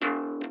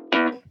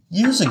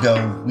Years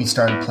ago, we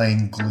started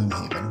playing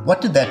Gloomhaven. What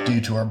did that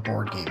do to our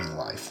board gaming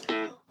life?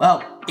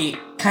 Well, it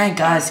kind of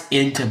got us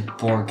into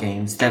board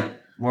games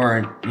that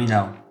weren't,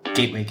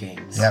 gateway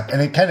games. Yeah, and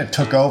it kind of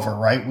took over,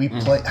 right? We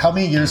play. How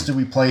many years did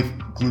we play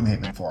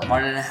Gloomhaven for?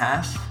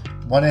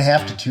 1.5.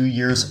 1.5 to 2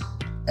 years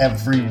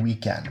every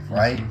weekend,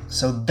 right? Mm-hmm.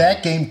 So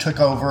that game took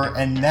over,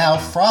 and now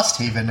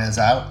Frosthaven is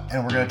out,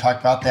 and we're going to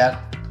talk about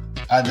that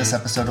on this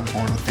episode of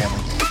Board with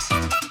Family Games.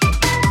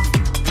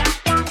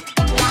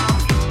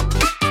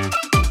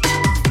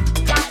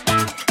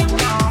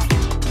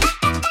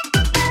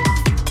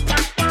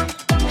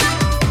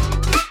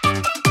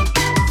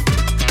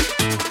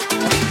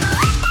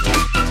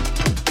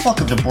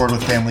 Welcome to Board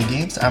with Family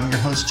Games. I'm your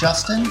host,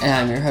 Justin. And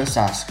I'm your host,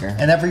 Oscar.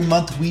 And every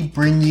month we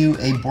bring you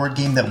a board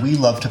game that we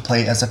love to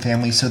play as a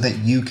family so that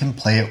you can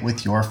play it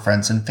with your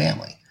friends and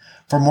family.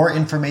 For more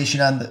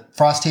information on the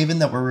Frosthaven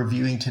that we're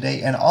reviewing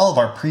today and all of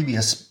our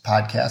previous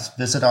podcasts,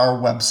 visit our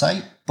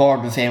website,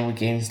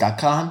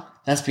 boardwithfamilygames.com.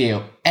 That's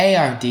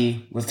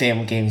B-O-A-R-D with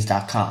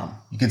familygames.com.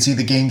 You can see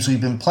the games we've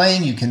been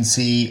playing. You can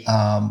see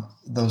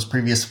those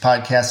previous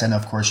podcasts, and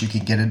of course you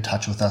can get in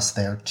touch with us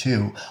there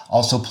too.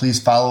 Also,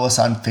 please follow us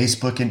on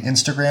Facebook and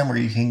Instagram where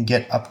you can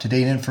get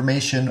up-to-date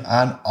information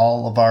on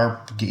all of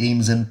our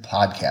games and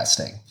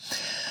podcasting.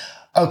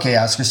 Okay,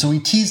 Oscar, so we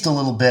teased a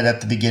little bit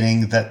at the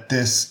beginning that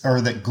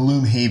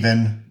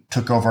Gloomhaven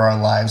took over our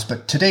lives,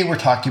 but today we're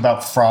talking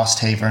about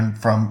Frosthaven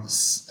from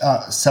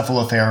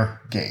Cephalofair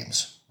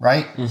Games,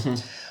 right? Mm-hmm.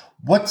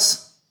 What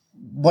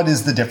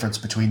is the difference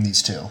between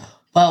these two?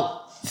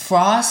 Well,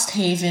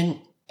 Frosthaven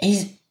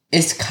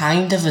is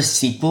kind of a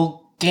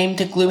sequel game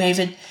to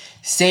Gloomhaven.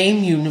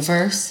 Same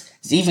universe.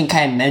 It's even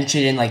kind of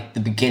mentioned in the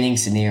beginning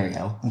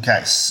scenario.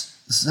 Okay,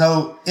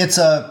 so it's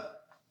a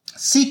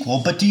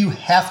sequel, but do you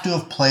have to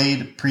have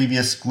played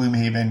previous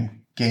Gloomhaven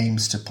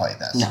games to play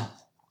this? No.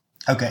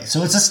 Okay,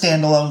 so it's a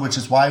standalone, which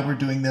is why we're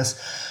doing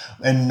this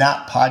and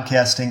not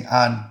podcasting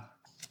on.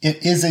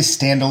 It is a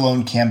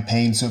standalone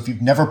campaign, so if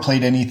you've never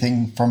played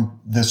anything from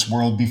this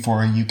world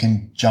before, you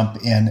can jump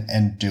in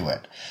and do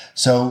it.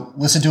 So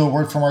listen to a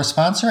word from our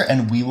sponsor,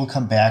 and we will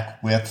come back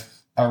with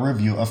a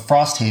review of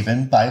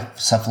Frosthaven by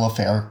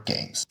Cephalofair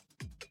Games.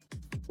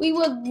 We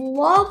would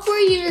love for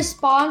you to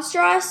sponsor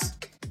us.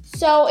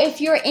 So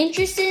if you're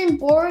interested in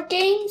board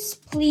games,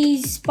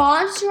 please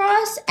sponsor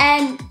us,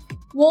 and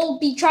we'll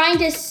be trying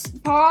to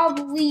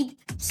probably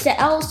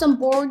sell some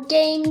board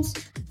games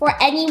for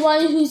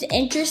anyone who's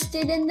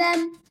interested in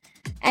them.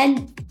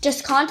 And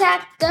just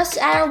contact us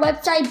at our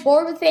website,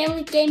 Board with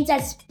Family Games.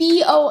 That's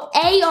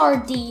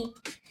BOARD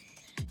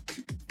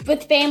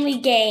with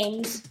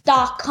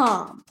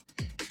familygames.com.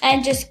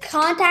 And just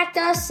contact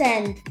us.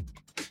 And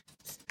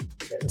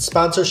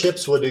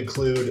sponsorships would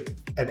include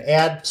an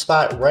ad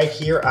spot right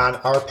here on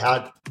our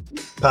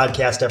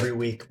podcast every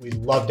week. We'd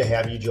love to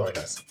have you join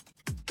us.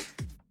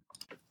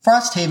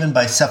 Frosthaven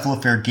by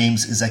Cephalofair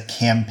Games is a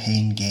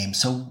campaign game.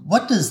 So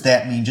what does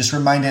that mean? Just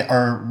remind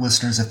our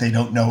listeners if they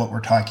don't know what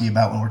we're talking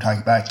about when we're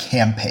talking about a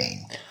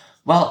campaign.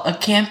 Well, a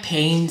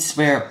campaign's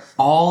where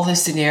all the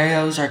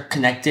scenarios are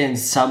connected in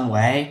some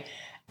way,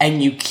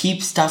 and you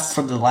keep stuff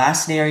from the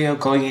last scenario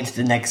going into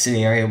the next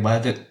scenario,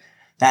 whether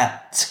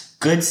that's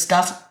good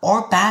stuff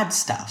or bad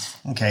stuff.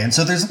 Okay, and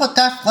so there's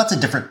lots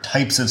of different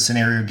types of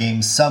scenario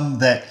games. Some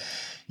that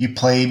you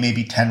play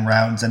maybe 10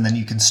 rounds and then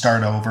you can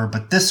start over.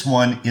 But this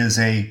one is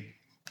a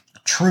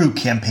true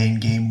campaign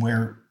game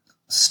where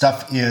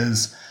stuff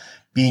is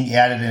being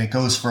added and it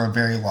goes for a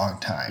very long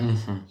time.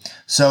 Mm-hmm.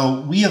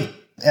 So we have,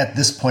 at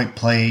this point,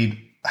 played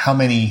how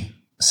many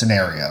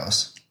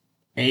scenarios?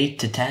 8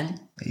 to 10?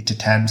 8 to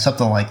 10,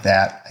 something like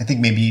that. I think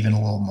maybe even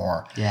a little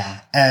more.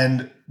 Yeah.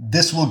 And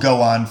this will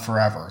go on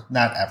forever.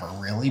 Not ever,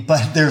 really.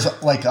 But there's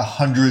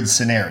 100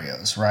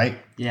 scenarios, right?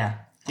 Yeah.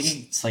 I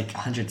think it's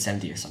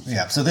 170 or something.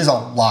 Yeah, so there's a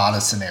lot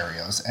of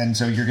scenarios. And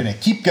so you're going to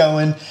keep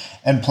going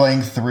and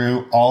playing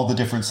through all the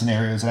different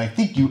scenarios. And I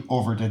think you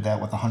overdid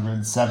that with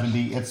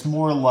 170. It's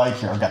more like,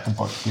 here, I've got the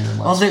book here.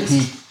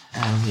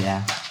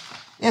 Yeah.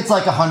 It's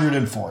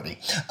 140.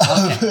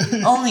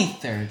 Okay. Only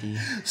 30.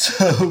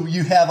 So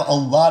you have a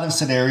lot of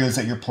scenarios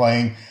that you're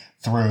playing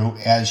through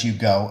as you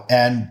go.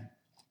 And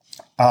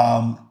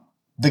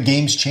the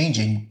game's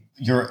changing.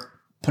 You're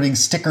putting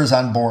stickers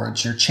on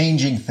boards, you're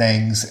changing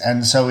things,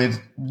 and so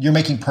you're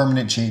making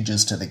permanent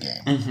changes to the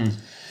game.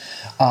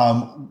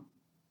 Mm-hmm.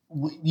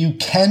 You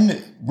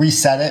can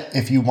reset it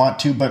if you want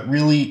to, but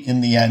really, in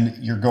the end,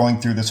 you're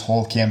going through this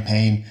whole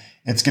campaign.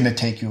 It's going to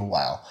take you a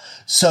while.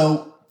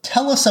 So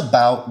tell us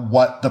about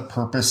what the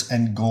purpose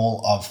and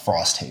goal of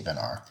Frosthaven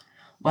are.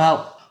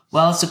 Well,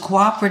 it's a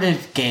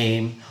cooperative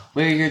game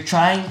where you're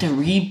trying to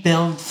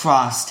rebuild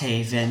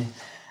Frosthaven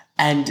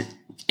and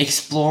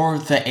explore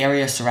the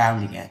area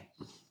surrounding it.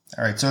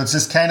 All right, so it's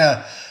just kind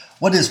of,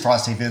 what is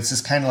Frosthaven? It's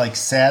just kind of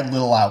sad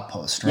little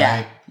outpost, right?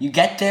 Yeah, you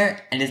get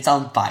there and it's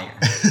on fire.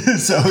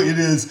 So it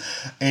is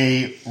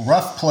a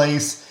rough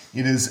place.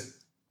 It is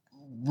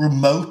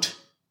remote,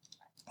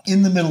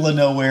 in the middle of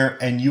nowhere,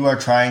 and you are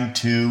trying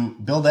to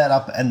build that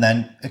up and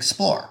then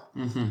explore.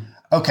 Mm-hmm.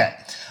 Okay.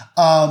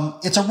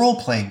 It's a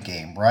role-playing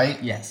game,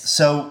 right? Yes.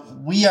 So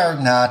we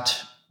are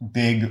not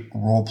big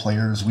role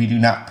players. We do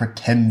not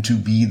pretend to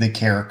be the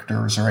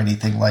characters or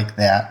anything like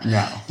that.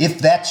 No. If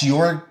that's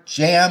your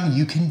jam,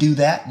 you can do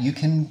that. You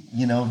can,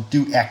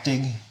 do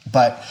acting,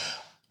 but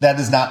that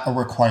is not a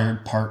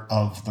required part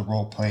of the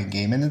role-playing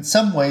game. And in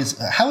some ways,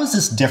 how does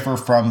this differ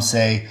from,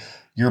 say,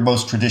 your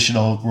most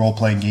traditional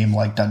role-playing game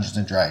like Dungeons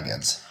and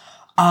Dragons?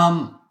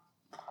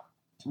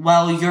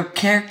 Well, your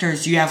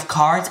characters, you have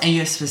cards and you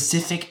have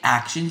specific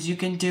actions you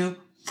can do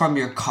from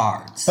your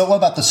cards. But what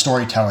about the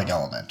storytelling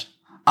element?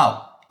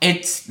 Oh,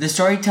 the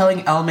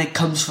storytelling element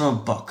comes from a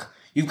book.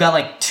 You've got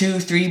like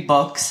 2-3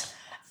 books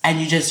and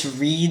you just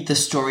read the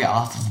story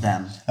off of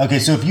them. Okay,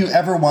 so if you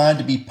ever wanted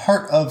to be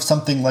part of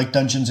something like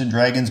Dungeons and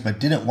Dragons but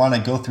didn't want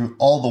to go through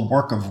all the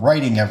work of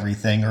writing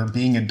everything or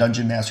being a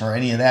dungeon master or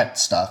any of that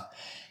stuff,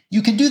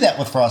 you can do that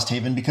with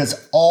Frosthaven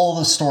because all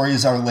the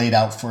stories are laid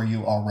out for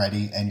you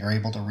already and you're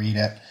able to read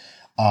it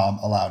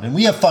aloud. And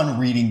we have fun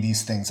reading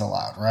these things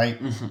aloud, right?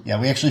 Mm-hmm.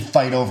 Yeah, we actually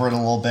fight over it a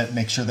little bit,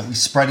 make sure that we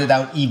spread it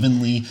out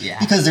evenly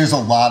because there's a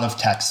lot of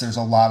text, there's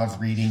a lot of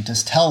reading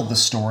to tell the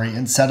story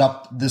and set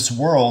up this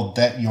world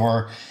that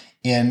you're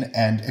in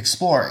and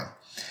exploring.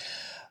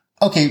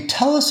 Okay,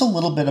 tell us a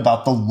little bit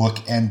about the look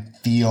and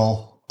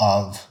feel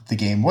of the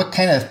game. What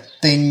kind of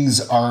things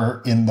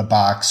are in the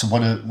box? What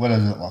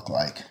does it look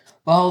like?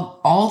 Well,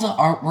 all the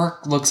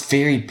artwork looks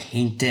very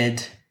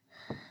painted.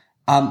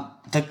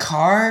 The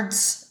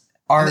cards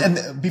are...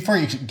 And before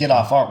you get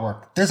off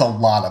artwork, there's a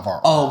lot of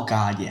artwork. Oh,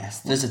 God,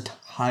 yes. There's a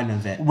ton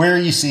of it. Where are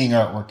you seeing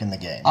artwork in the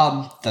game?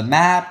 The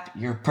map,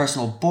 your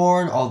personal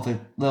board, all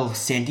the little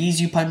sandies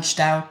you punched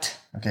out.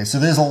 Okay, so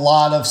there's a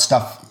lot of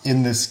stuff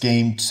in this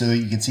game, so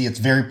you can see it's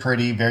very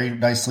pretty, very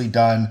nicely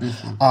done.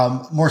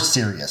 Mm-hmm. More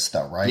serious,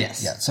 though, right?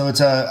 Yes. Yeah. So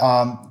it's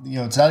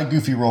it's not a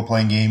goofy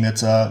role-playing game.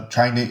 It's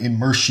trying to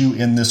immerse you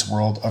in this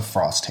world of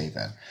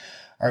Frosthaven.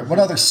 All right. What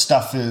other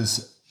stuff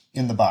is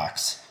in the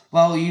box?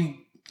 Well, you've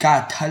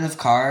got a ton of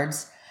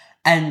cards,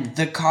 and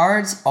the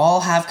cards all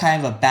have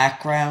kind of a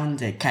background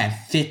that kind of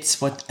fits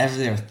whatever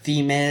their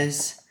theme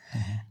is.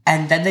 Mm-hmm.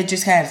 And then they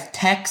just kind of have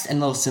text and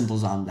little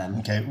symbols on them.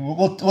 Okay,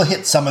 we'll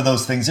hit some of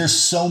those things. There's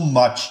so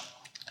much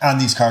on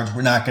these cards.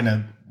 We're not going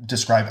to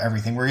describe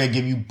everything. We're going to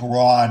give you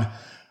broad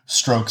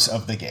strokes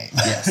of the game.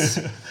 Yes.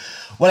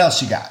 What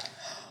else you got?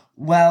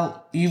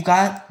 Well, you've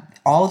got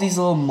all these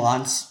little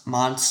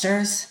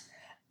monsters,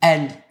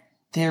 and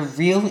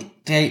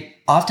they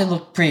often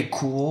look pretty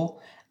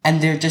cool,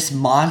 and they're just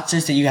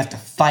monsters that you have to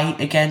fight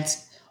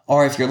against,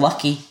 or if you're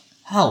lucky,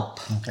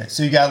 help. Okay,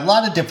 so you got a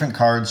lot of different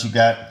cards. You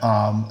got...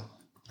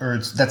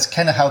 that's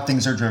kind of how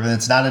things are driven.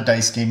 It's not a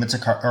dice game. It's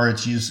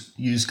it's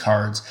used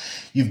cards.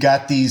 You've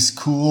got these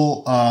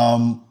cool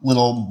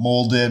little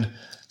molded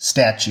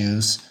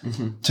statues.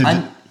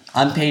 Mm-hmm.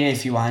 I'm painting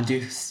if you want to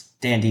do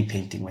standee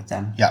painting with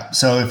them. Yeah.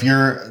 So if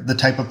you're the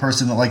type of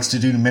person that likes to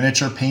do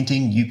miniature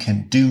painting, you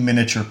can do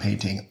miniature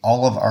painting.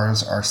 All of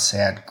ours are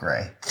sad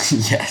gray.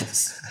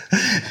 Yes.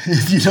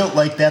 If you don't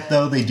like that,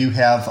 though, they do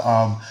have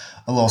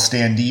a little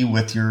standee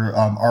with your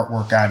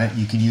artwork on it.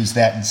 You can use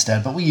that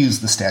instead, but we use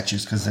the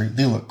statues because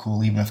they look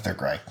cool even if they're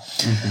gray.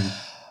 Mm-hmm.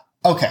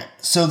 Okay,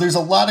 so there's a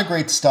lot of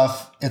great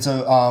stuff. It's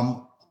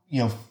all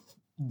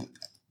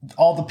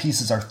the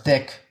pieces are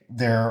thick.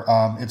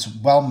 It's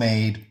well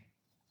made.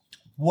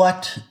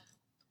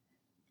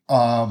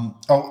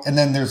 And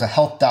then there's a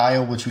health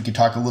dial, which we could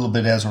talk a little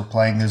bit as we're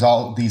playing. There's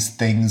all these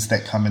things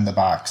that come in the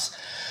box.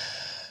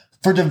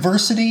 For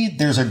diversity,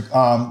 there's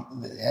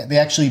they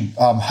actually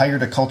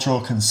hired a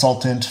cultural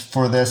consultant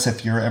for this.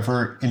 If you're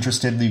ever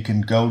interested, you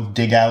can go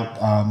dig out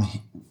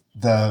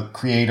the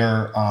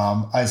creator,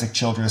 Isaac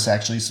Childress,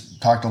 actually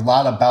talked a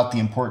lot about the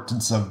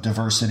importance of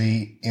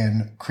diversity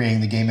in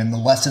creating the game and the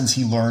lessons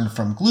he learned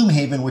from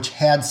Gloomhaven, which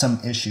had some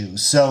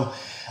issues. So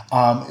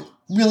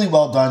really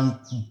well done.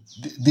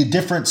 The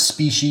different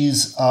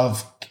species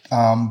of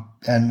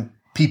and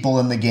people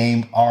in the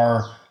game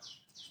are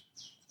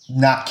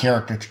not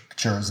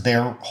caricatures.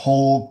 They're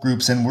whole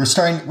groups, and we're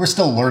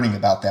still learning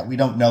about that. We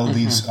don't know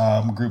these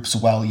groups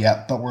well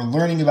yet, but we're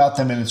learning about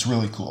them, and it's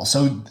really cool.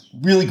 So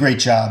really great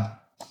job,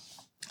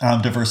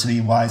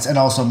 diversity-wise, and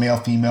also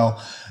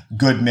male-female,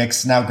 good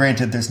mix. Now,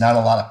 granted, there's not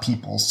a lot of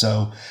people,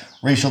 so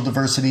racial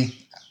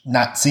diversity,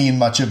 not seeing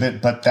much of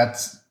it, but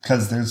that's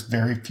because there's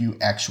very few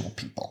actual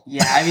people.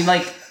 Yeah, I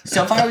mean,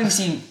 so far we've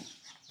seen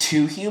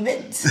 2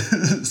 humans.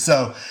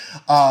 So,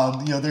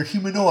 they're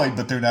humanoid,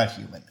 but they're not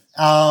human.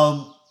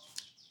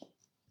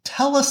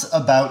 Tell us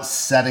about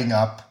setting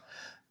up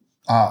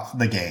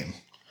the game.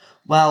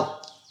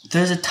 Well,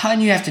 there's a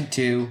ton you have to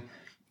do.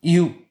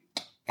 You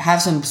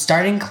have some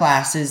starting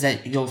classes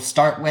that you'll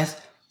start with.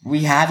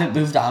 We haven't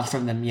moved on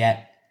from them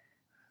yet.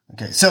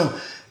 Okay, so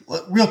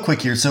real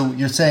quick here. So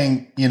you're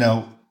saying, you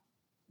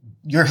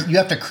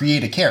have to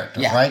create a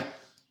character, right?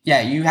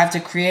 Yeah, you have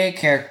to create a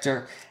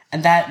character,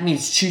 and that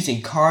means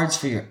choosing cards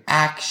for your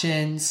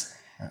actions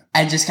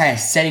and just kind of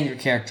setting your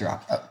character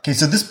up. Okay,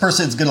 so this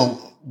person's going to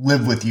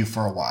live with you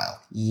for a while.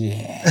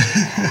 Yeah.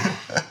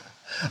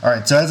 All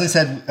right, so as I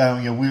said,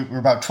 we're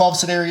about 12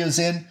 scenarios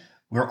in.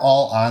 We're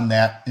all on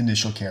that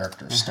initial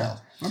character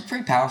still. We're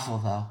pretty powerful,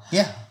 though.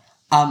 Yeah.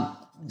 Um,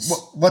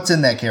 What's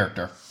in that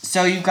character?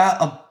 So you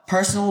got a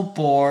personal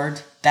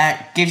board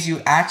that gives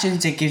you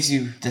actions. It gives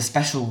you the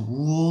special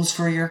rules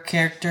for your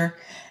character.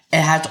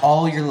 It has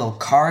all your little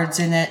cards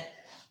in it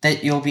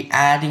that you'll be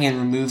adding and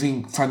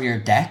removing from your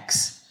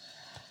decks.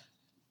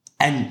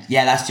 And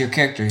yeah, that's your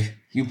character.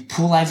 You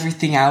pull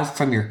everything out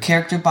from your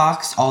character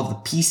box, all the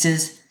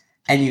pieces,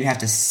 and you have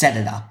to set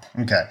it up.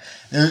 Okay.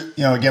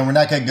 Again, we're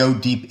not going to go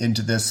deep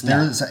into this.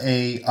 No. There's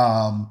a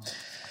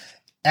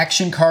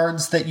action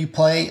cards that you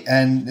play,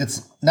 and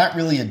it's not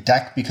really a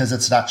deck because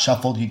it's not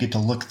shuffled. You get to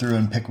look through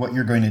and pick what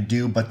you're going to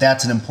do, but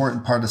that's an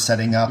important part of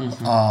setting up.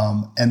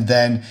 And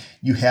then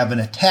you have an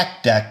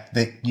attack deck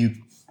that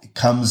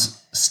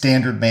comes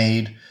standard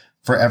made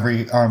for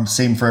every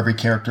same for every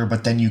character,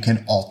 but then you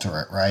can alter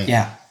it, right?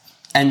 Yeah.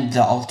 And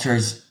the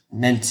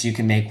alternaments you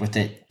can make with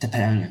it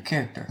depending on your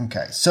character.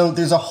 Okay. So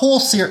there's a whole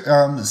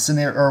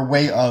scenario or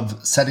way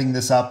of setting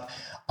this up.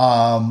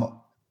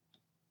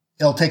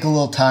 It'll take a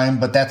little time,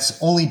 but that's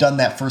only done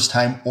that first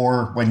time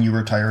or when you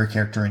retire a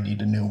character and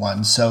need a new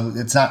one. So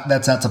that's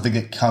not something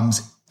that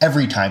comes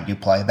every time you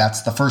play.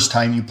 That's the first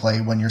time you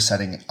play when you're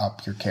setting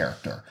up your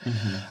character.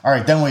 All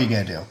right, then what are you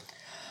going to do?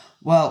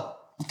 Well,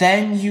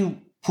 then you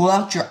pull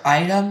out your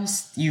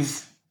items.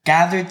 You've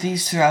gathered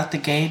these throughout the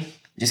game.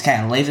 Just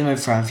kind of lay them in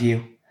front of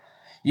you.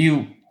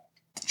 You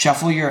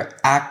shuffle your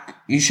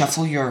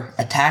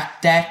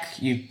attack deck.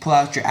 You pull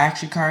out your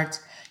action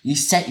cards. You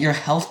set your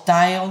health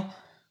dial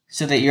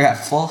so that you're at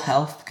full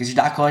health because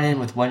you're not going in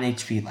with 1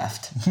 HP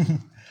left.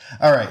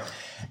 All right.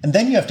 And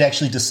then you have to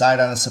actually decide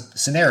on a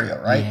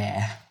scenario, right?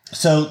 Yeah.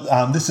 So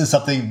this is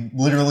something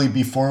literally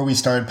before we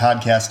started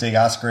podcasting,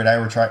 Oscar and I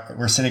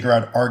were sitting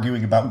around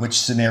arguing about which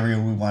scenario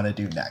we want to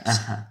do next.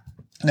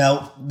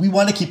 Now, we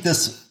want to keep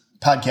this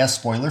podcast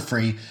spoiler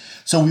free,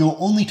 so we will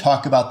only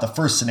talk about the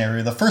first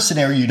scenario. The first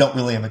scenario, you don't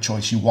really have a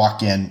choice. You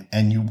walk in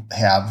and you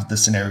have the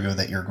scenario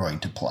that you're going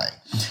to play.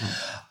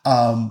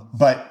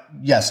 But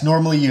yes,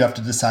 normally you have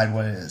to decide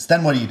what it is.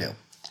 Then what do you do?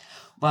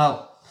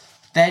 Well,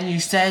 then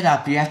you set it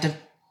up. You have to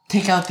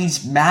take out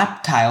these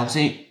map tiles.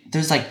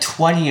 There's like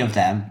 20 of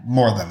them.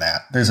 More than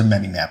that. There's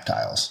many map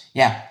tiles.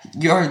 Yeah,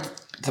 you're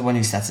the one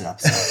who sets it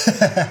up,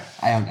 so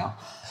I don't know.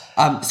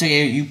 So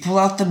you pull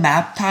out the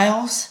map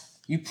tiles.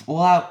 You pull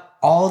out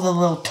all the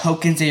little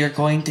tokens that you're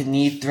going to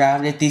need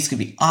throughout it. These could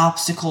be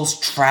obstacles,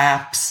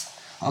 traps,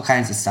 all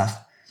kinds of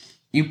stuff.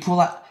 You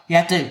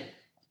have to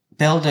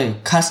build a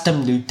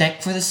custom loot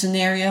deck for the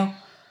scenario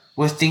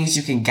with things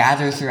you can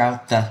gather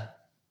throughout the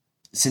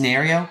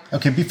scenario.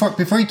 Okay,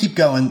 before you keep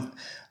going,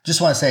 just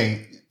want to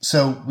say,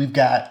 so we've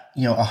got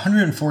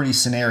 140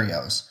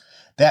 scenarios.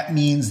 That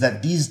means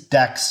that these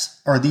decks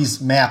or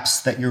these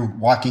maps that you're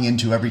walking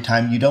into every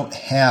time, you don't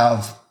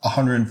have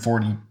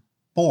 140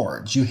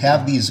 boards. You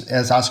have these,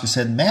 as Oscar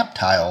said, map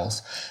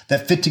tiles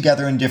that fit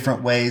together in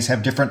different ways,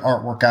 have different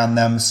artwork on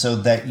them so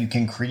that you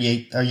can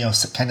create or,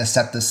 kind of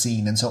set the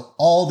scene. And so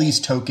all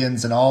these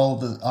tokens and all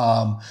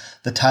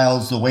the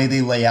tiles, the way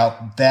they lay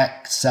out,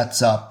 that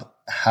sets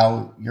up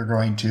how you're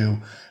going to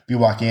be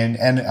walking in.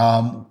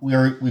 And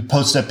we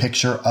posted a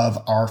picture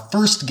of our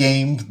first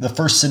game, the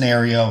first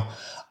scenario,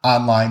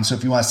 online. So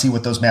if you want to see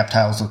what those map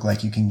tiles look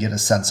like, you can get a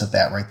sense of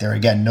that right there.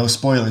 Again, no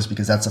spoilers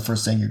because that's the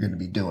first thing you're going to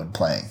be doing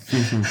playing.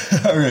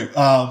 All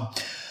right.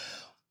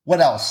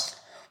 What else?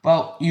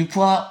 Well, you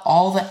pull out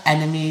all the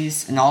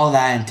enemies and all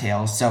that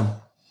entails.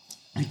 So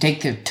you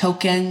take their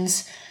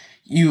tokens,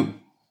 you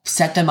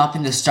set them up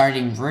in the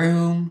starting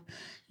room.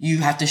 You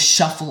have to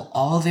shuffle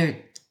all their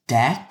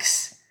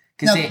decks.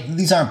 No,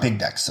 these aren't big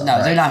decks. No,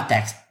 right? They're not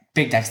decks.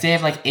 Big decks. They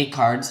have like 8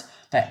 cards,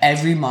 but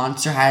every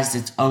monster has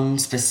its own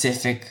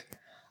specific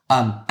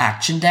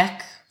action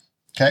deck.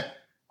 Okay.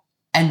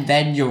 And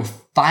then you're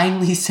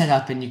finally set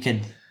up and you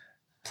can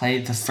play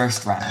the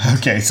first round.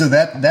 Okay, so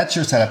that's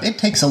your setup. It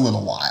takes a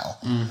little while.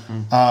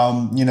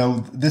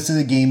 This is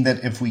a game that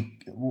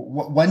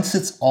once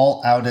it's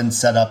all out and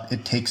set up,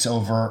 it takes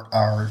over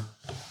our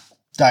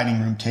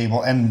dining room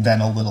table and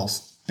then a little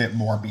bit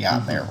more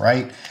beyond there,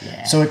 right?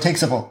 Yeah. So it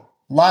takes up a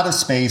lot of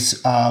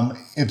space.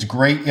 It's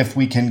great if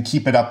we can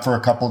keep it up for a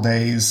couple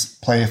days,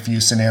 play a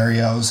few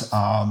scenarios,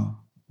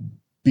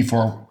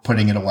 before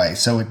putting it away.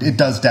 So it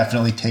does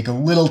definitely take a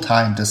little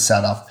time to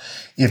set up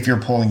if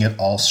you're pulling it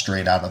all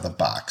straight out of the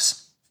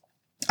box.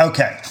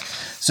 Okay,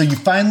 so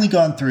you've finally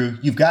gone through,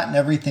 you've gotten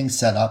everything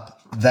set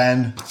up,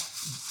 then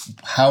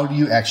how do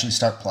you actually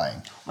start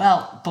playing?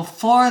 Well,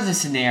 before the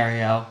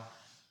scenario,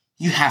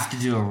 you have to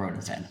do a road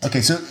event.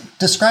 Okay, so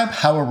describe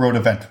how a road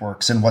event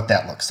works and what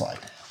that looks like.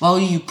 Well,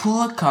 you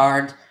pull a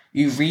card,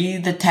 you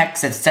read the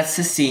text that sets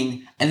the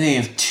scene, and then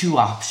you have 2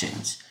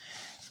 options.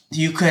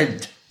 You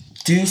could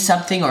do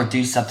something or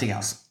do something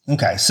else.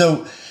 Okay,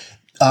 so,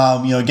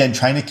 again,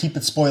 trying to keep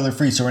it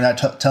spoiler-free, so we're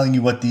not telling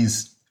you what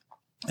these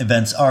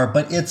events are,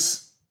 but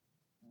it's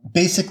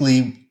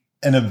basically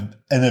an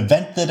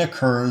event that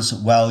occurs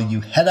while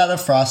you head out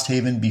of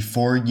Frosthaven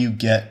before you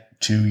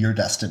get to your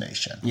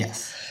destination.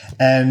 Yes.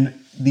 And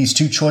these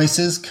 2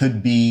 choices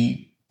could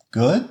be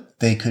good,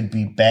 They could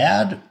be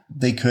bad.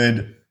 They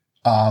could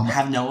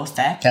have no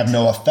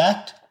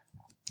effect.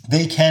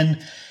 They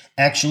can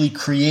actually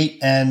create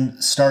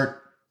and start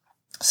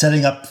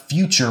setting up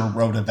future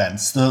road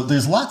events. So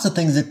there's lots of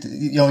things that,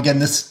 again,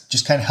 this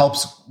just kind of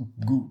helps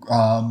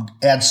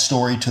add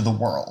story to the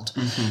world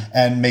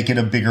and make it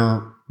a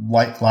bigger,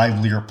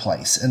 livelier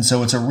place. And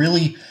so it's a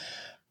really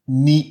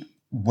neat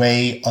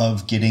way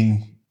of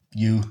getting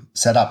you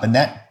set up. And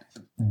that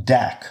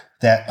deck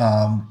that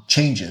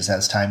changes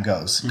as time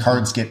goes.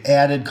 Cards get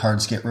added,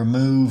 cards get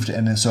removed,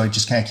 and so it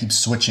just kind of keeps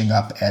switching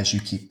up as you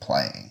keep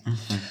playing.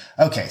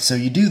 Okay, so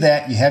you do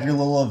that. You have your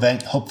little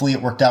event. Hopefully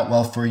it worked out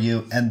well for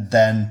you. And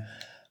then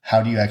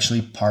how do you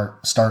actually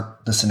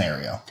start the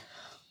scenario?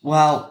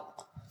 Well,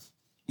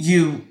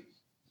 you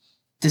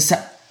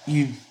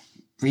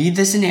read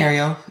the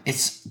scenario.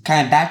 It's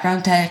kind of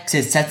background text.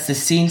 It sets the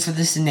scene for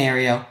the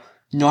scenario.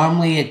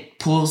 Normally it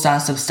pulls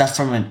out some stuff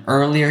from an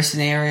earlier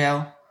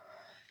scenario.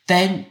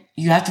 Then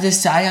you have to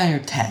decide on your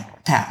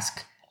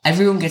task.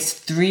 Everyone gets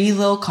 3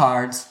 little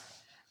cards,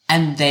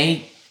 and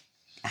they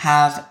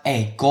have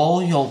a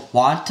goal you'll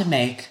want to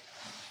make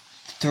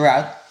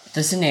throughout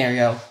the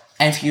scenario.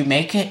 And if you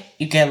make it,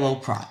 you get a little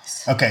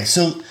prize. Okay,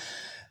 so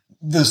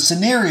the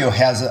scenario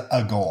has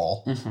a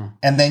goal,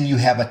 and then you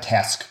have a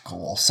task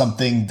goal,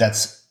 something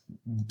that's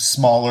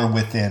smaller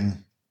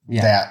within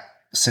that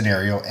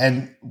scenario.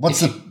 And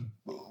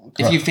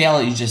if you fail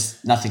it,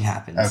 nothing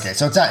happens. Okay,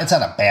 so it's not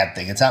a bad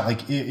thing. It's not like,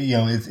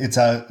 it's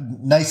a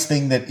nice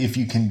thing that if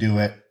you can do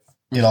it,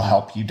 it'll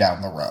help you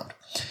down the road.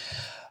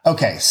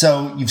 Okay,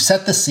 so you've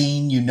set the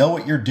scene, you know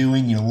what you're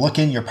doing, you're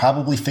looking, you're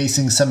probably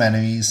facing some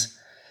enemies.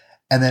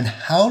 And then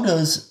how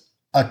does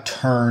a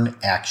turn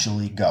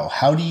actually go?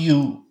 How do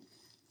you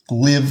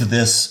live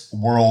this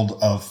world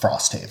of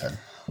Frosthaven?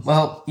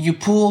 Well, you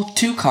pull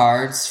 2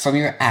 cards from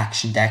your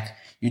action deck.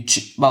 You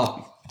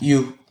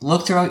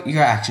look through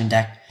your action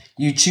deck.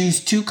 You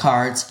choose 2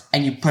 cards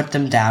and you put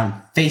them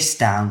down, face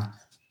down.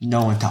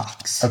 No one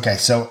talks. Okay,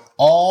 so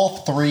all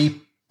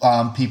 3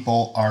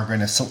 people are going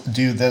to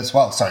do this.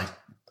 Well, sorry.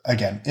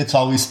 Again, it's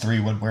always 3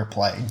 when we're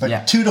playing,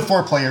 but 2 to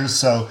 4 players.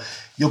 So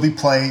you'll be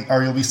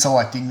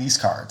selecting these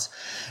cards.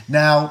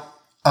 Now,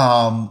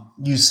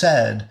 you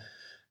said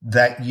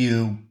that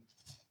you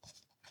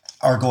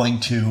are going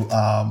to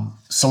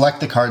select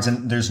the cards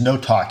and there's no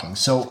talking.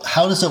 So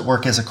how does it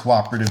work as a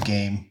cooperative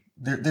game?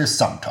 There's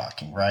some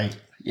talking, right?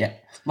 Yeah.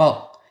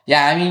 Well,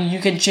 yeah, I mean, you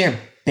can share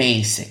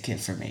basic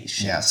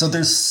information. Yeah, so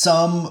there's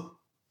some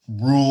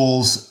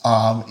rules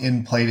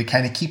in play to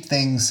kind of keep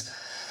things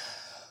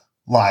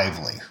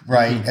lively,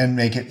 right? And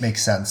make it make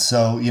sense.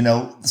 So,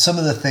 some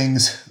of the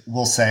things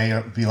we'll say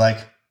or be like,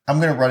 I'm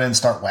going to run in and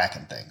start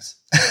whacking things.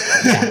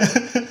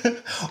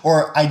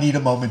 Or I need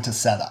a moment to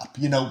set up,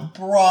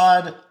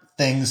 broad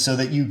things so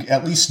that you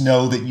at least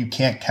know that you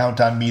can't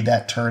count on me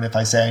that turn. If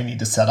I say I need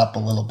to set up a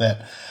little bit,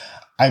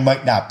 I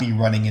might not be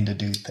running in to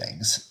do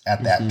things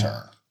at that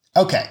turn.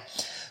 Okay.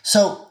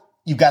 So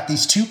you've got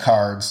these 2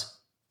 cards.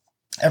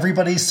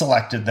 Everybody's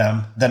selected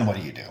them. Then what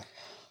do you do?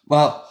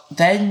 Well,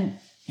 then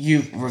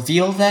you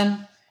reveal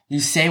them. You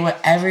say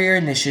whatever your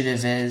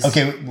initiative is.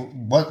 Okay.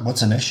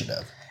 What's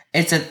initiative?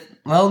 It's a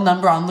little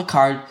number on the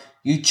card.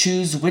 You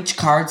choose which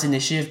card's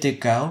initiative to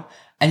go.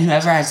 And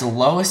whoever has the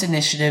lowest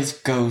initiative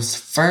goes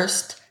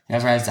first.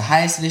 Whoever has the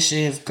highest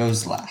initiative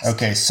goes last.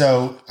 Okay,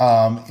 so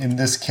in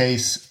this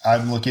case,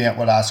 I'm looking at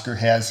what Oscar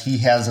has. He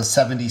has a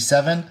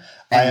 77.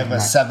 I have a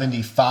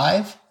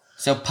 75.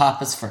 So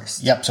Papa's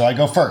first. Yep, so I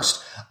go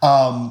first.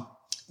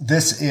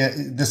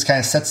 This kind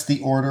of sets the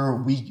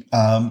order.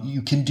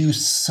 You can do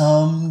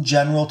some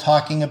general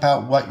talking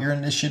about what your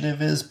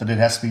initiative is, but it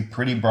has to be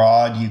pretty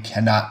broad. You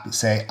cannot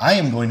say, I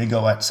am going to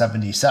go at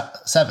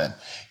 77.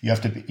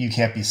 You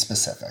can't be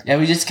specific. Yeah,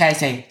 we just kind of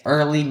say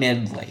early,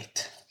 mid,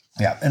 late.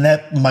 Yeah, and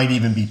that might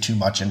even be too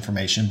much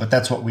information, but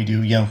that's what we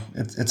do.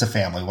 It's a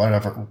family,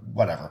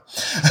 whatever.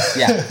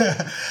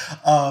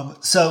 Yeah.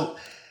 So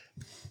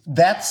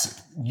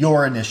that's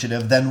your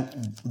initiative.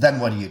 Then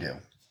what do you do?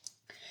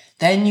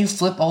 Then you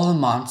flip all the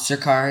monster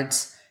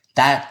cards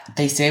that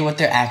they say what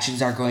their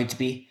actions are going to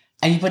be,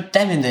 and you put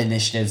them in the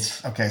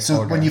initiative. Okay,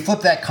 so when you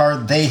flip that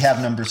card, they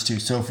have numbers too.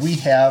 So if we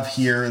have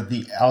here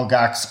the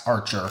Algox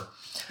Archer,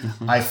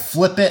 I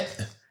flip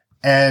it,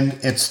 and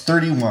it's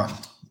 31.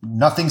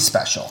 Nothing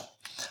special.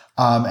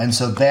 And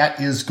so that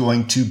is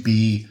going to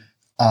be,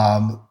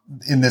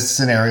 in this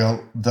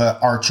scenario, the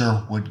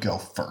archer would go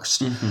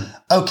first.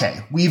 Okay,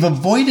 we've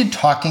avoided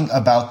talking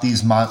about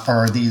these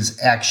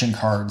action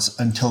cards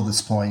until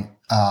this point.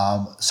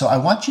 So I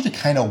want you to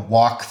kind of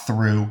walk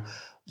through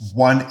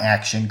one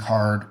action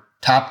card,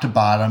 top to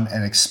bottom,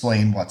 and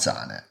explain what's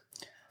on it.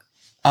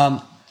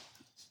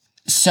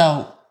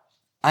 So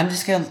I'm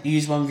just going to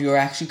use one of your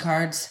action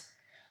cards.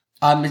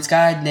 It's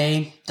got a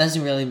name.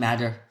 Doesn't really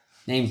matter.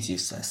 Name's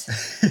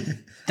useless.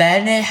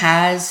 Then it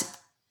has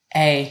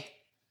a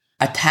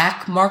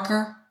attack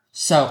marker.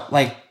 So,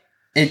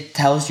 it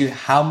tells you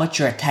how much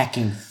you're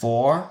attacking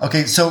for.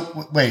 Okay,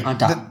 so wait, On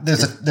top.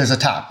 There's a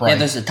top, right? Yeah,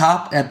 there's a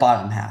top and a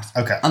bottom half.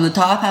 Okay. On the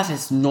top half,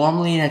 it's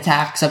normally an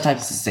attack.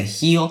 Sometimes it's a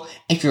heal.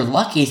 If you're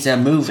lucky, it's a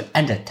move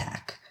and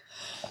attack.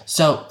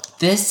 So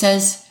this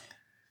says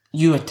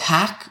you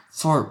attack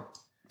for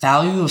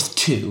value of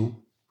 2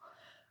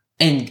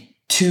 in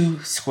 2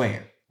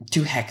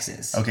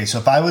 hexes. Okay, so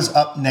if I was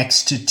up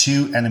next to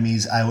 2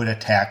 enemies, I would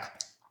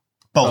attack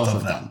both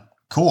of them.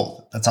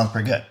 Cool. That sounds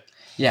pretty good.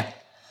 Yeah.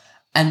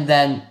 And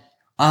then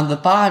on the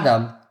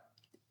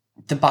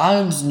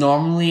bottom's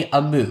normally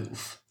a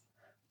move.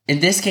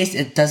 In this case,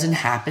 it doesn't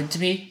happen to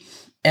be.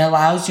 It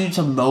allows you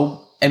to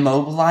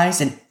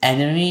immobilize an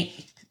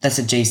enemy that's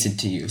adjacent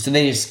to you, so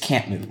they just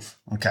can't move.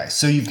 Okay,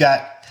 so you've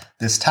got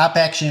this top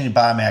action and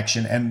bottom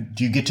action, and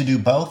do you get to do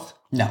both?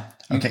 No.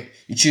 Okay.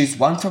 You choose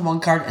one from one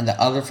card and the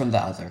other from the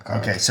other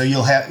card. Okay, so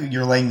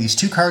you're laying these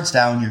 2 cards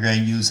down. You're going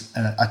to use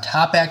a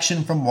top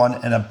action from one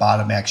and a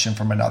bottom action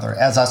from another.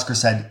 As Oscar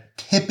said,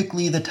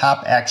 typically the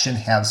top action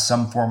has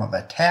some form of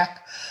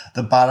attack.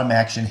 The bottom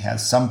action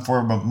has some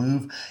form of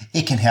move.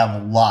 It can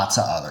have lots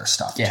of other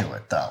stuff to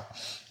it, though.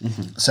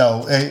 Mm-hmm.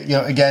 So,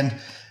 again,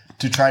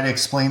 to try to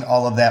explain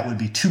all of that would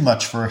be too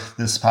much for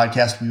this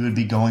podcast. We would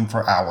be going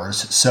for hours.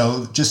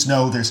 So just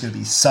know there's going to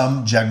be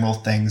some general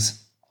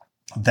things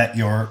that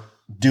you're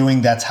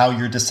doing. That's how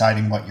you're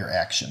deciding what your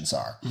actions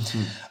are.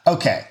 Mm-hmm.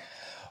 Okay.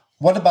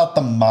 What about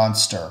the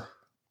monster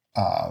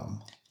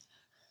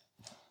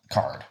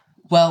card?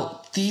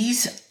 Well,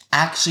 these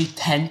actually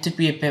tend to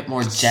be a bit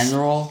more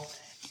general.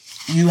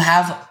 You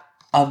have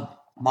a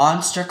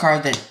monster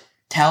card that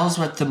tells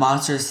what the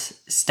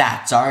monster's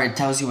stats are. It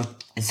tells you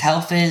what its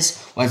health is,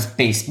 what its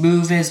base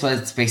move is, what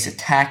its base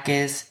attack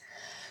is.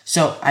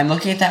 So I'm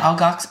looking at the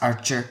Algox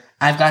Archer.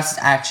 I've got its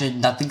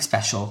action, nothing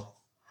special.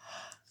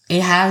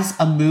 It has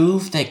a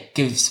move that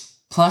gives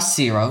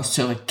 +0,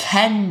 so it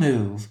can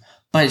move,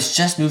 but it's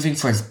just moving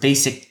for its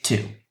basic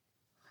 2.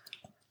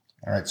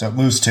 All right, so it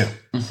moves 2.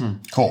 Mm-hmm.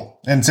 Cool.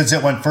 And since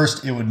it went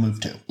first, it would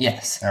move 2.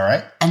 Yes. All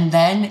right. And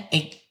then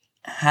it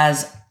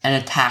has an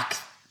attack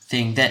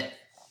thing that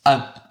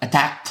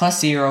attack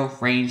 +0,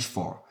 range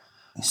 4.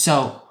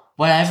 So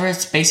whatever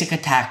its basic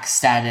attack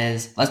stat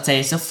is, let's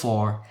say it's a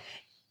 4,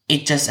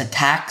 it just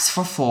attacks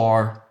for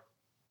 4,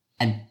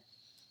 and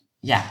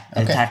it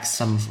attacks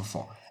someone for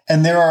 4.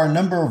 And there are a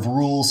number of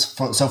rules.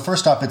 So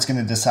first off, it's going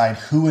to decide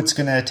who it's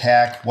going to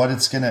attack, who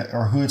it's going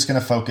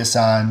to focus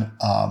on.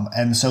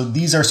 And so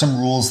these are some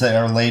rules that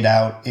are laid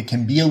out. It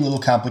can be a little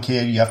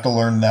complicated. You have to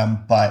learn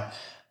them, but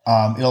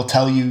it'll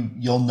tell you,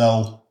 you'll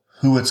know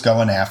who it's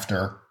going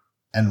after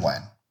and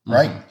when,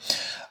 right?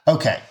 Mm-hmm.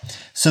 Okay.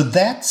 So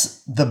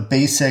that's the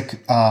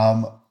basic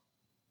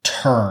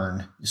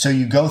turn. So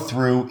you go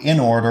through in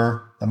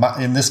order.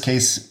 In this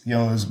case,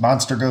 as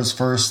monster goes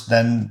first,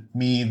 then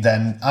me,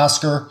 then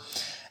Oscar.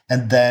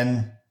 And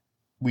then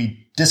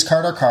we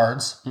discard our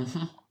cards,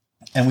 mm-hmm.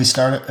 and we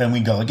start and we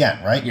go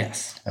again, right?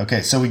 Yes.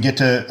 Okay, so we get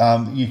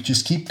to, you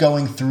just keep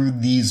going through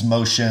these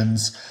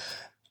motions,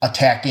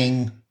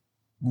 attacking,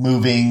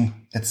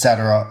 moving,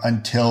 etc.,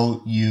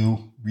 until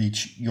you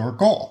reach your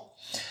goal.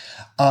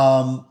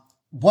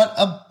 What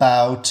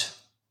about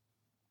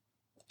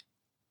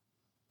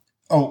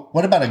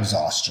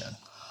exhaustion?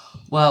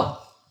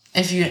 Well,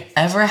 if you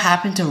ever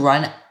happen to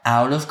run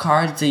out of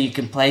cards that you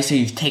can play, so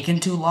you've taken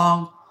too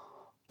long,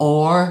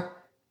 or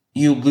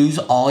you lose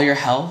all your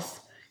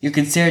health, you're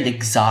considered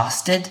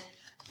exhausted,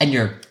 and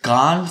you're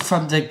gone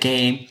from the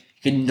game.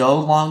 You can no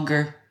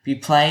longer be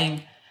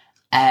playing,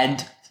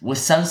 and with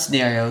some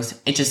scenarios,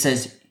 it just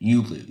says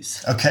you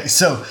lose. Okay,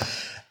 so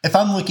if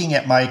I'm looking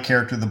at my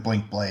character, the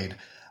Blink Blade,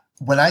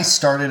 when I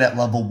started at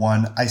level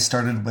 1, I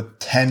started with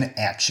 10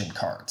 action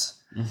cards.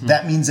 Mm-hmm.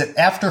 That means that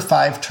after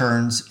 5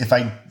 turns, some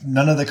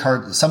of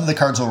the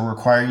cards will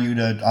require you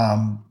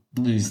to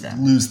lose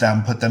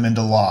them, put them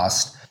into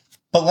lost.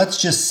 But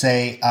let's just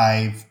say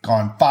I've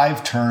gone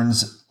 5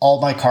 turns, all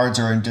my cards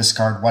are in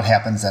discard. What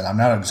happens then? I'm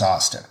not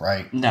exhausted,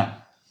 right? No.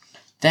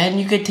 Then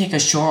you could take a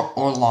short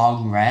or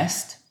long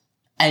rest,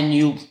 and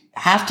you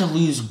have to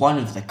lose one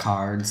of the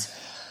cards,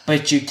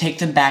 but you take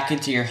them back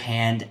into your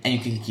hand, and you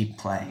can keep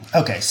playing.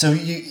 Okay, so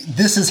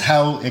this is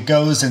how it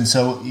goes, and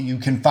so you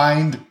can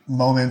find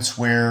moments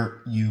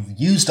where you've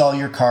used all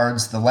your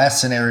cards. The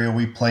last scenario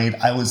we played,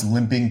 I was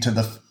limping to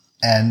the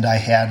end. I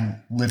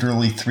had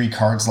literally 3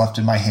 cards left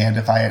in my hand.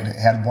 If I had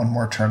had one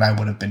more turn, I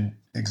would have been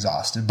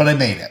exhausted, but I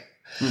made it.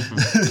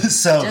 Mm-hmm.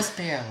 So just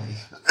barely.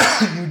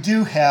 You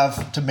do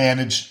have to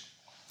manage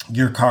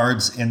your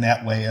cards in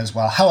that way as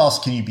well. How else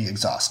can you be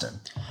exhausted?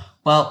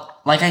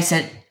 Well, like I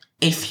said,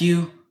 if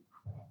you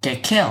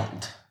get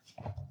killed,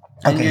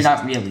 and you're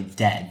not really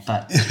dead,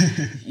 but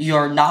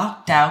you're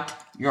knocked out,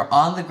 you're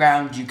on the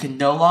ground, you can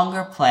no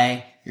longer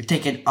play, you're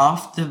taken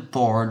off the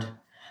board,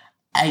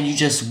 and you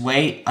just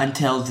wait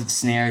until the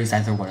scenario is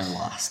either won or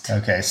lost.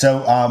 Okay,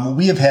 so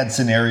we have had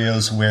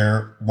scenarios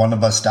where one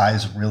of us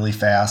dies really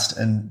fast,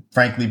 and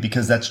frankly,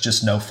 because that's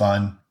just no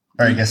fun,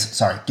 or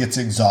gets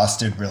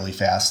exhausted really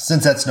fast.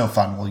 Since that's no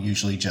fun, we'll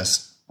usually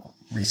just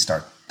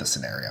restart the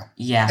scenario.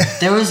 Yeah,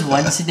 there was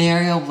one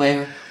scenario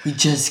where we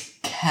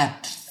just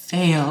kept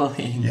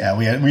failing. Yeah,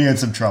 we had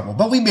some trouble,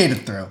 but we made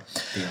it through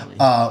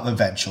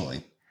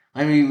eventually.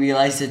 When we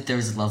realized that there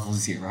was level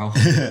 0.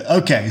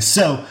 Okay,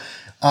 so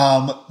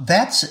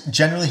that's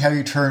generally how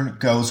your turn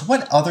goes.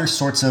 What other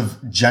sorts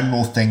of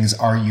general things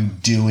are you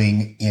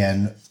doing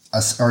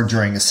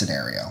during a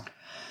scenario?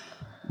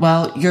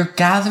 Well, you're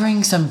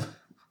gathering some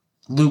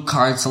loot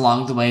cards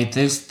along the way.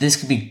 This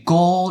could be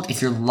gold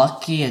if you're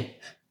lucky at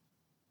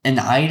an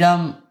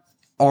item,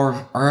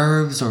 or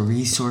herbs or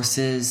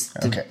resources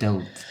to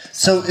build.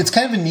 So it's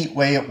kind of a neat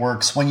way it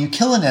works. When you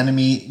kill an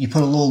enemy, you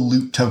put a little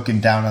loot token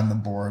down on the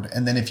board,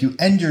 and then if you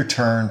end your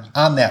turn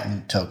on that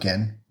loot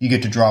token, you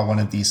get to draw one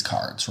of these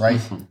cards, right?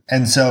 Mm-hmm.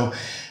 And so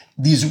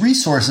these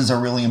resources are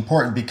really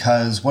important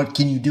because what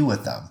can you do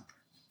with them?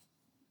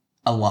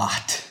 A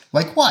lot.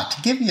 Like what?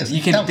 Give me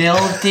You can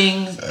build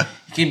things.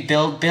 You can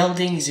build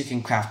buildings. You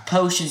can craft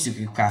potions. You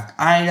can craft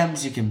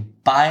items. You can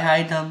buy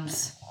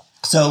items.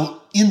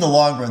 So in the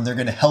long run, they're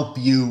going to help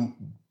you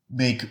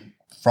make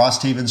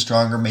Frosthaven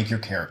stronger, make your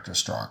character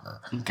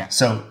stronger. Okay.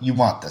 So you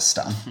want this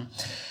stuff.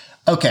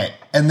 Mm-hmm. Okay.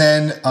 And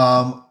then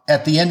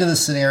at the end of the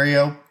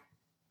scenario,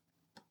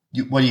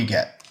 what do you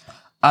get?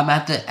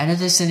 At the end of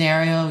the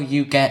scenario,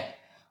 you get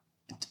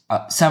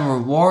some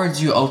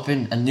rewards. You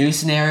open a new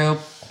scenario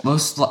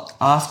most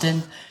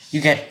often.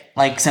 You get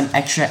like some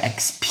extra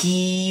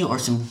XP or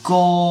some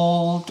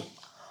gold.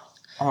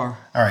 All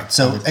right,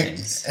 so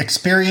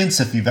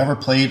experience, if you've ever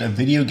played a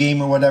video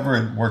game or whatever,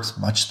 it works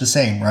much the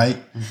same, right?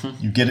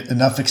 Mm-hmm. You get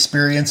enough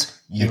experience,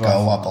 you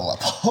go up a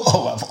level.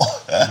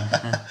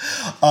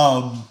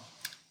 Mm-hmm.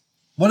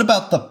 What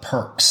about the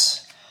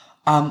perks?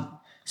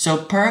 So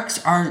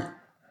perks are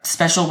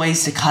special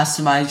ways to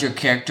customize your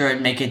character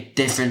and make it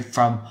different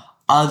from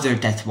other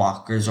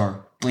Deathwalkers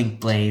or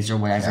Blink Blades or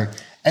whatever.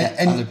 Yeah.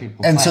 Other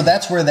people play. So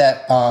that's where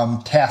that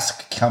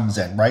task comes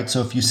in, right? So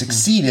if you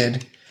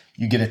succeeded,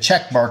 you get a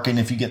check mark, and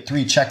if you get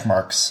 3 check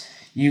marks,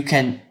 you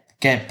can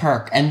get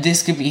perk. And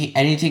this could be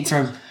anything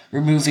from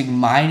removing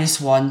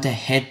 -1 to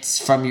hits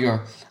from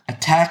your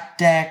attack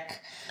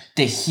deck,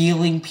 to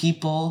healing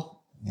people.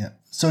 Yeah.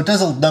 So it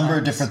does a number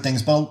of different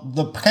things, but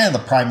the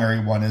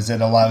primary one is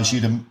it allows you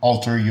to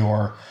alter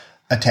your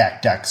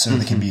attack deck so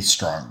they can be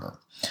stronger.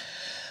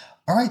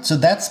 All right, so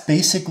that's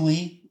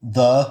basically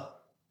the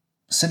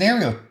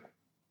scenario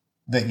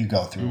that you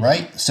go through,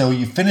 right? So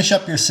you finish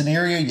up your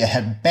scenario, you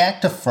head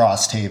back to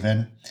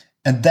Frosthaven,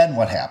 and then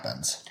what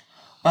happens?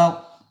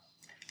 Well,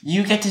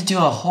 you get to do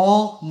a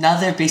whole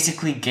nother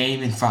basically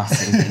game in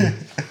Frosthaven.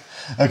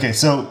 Okay,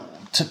 so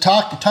to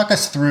talk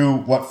us through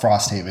what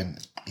Frosthaven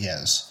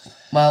is.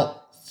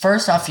 Well,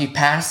 first off, you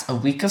pass a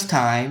week of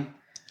time,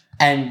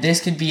 and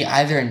this could be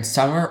either in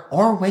summer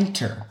or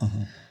winter.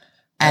 Mm-hmm.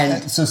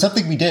 And so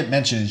something we didn't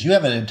mention is you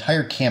have an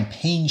entire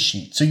campaign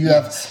sheet. So you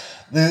have...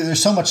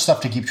 There's so much stuff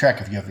to keep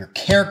track of. You have your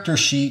character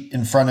sheet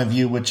in front of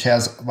you, which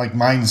has, like,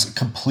 mine's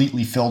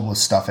completely filled with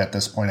stuff at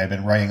this point. I've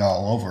been writing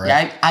all over it.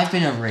 Yeah, I've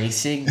been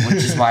erasing,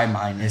 which is why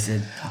mine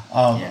isn't.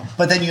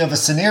 But then you have a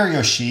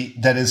scenario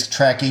sheet that is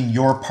tracking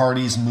your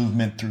party's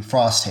movement through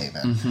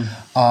Frosthaven,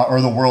 or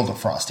the world of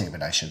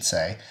Frosthaven, I should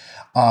say.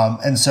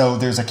 And so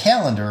there's a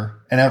calendar,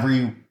 and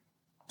every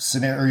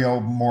scenario,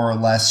 more or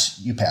less,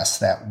 you pass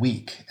that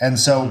week. And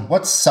so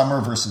what's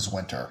summer versus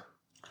winter?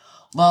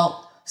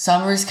 Well...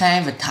 Summer is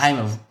kind of a time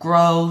of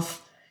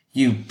growth.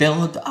 You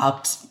build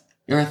up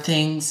your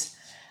things,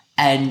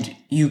 and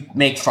you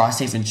make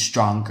Frosthaven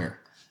stronger.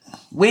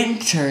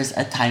 Winter's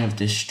a time of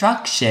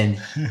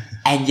destruction,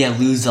 and you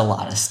lose a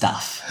lot of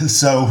stuff.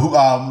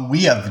 So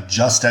we have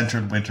just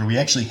entered winter. We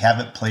actually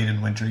haven't played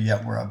in winter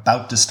yet. We're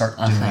about to start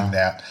doing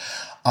that.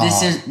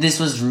 This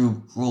was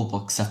rule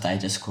book stuff that I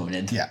just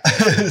quoted. Yeah.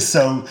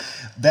 So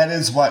that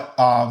is what,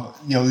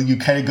 you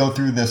kind of go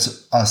through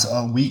this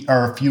a week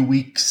or a few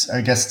weeks. I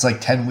guess it's like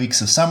 10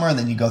 weeks of summer, and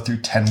then you go through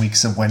 10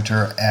 weeks of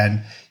winter,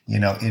 and,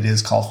 it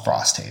is called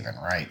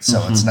Frosthaven, right?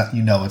 So it's not,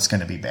 it's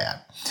going to be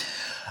bad.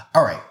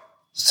 All right.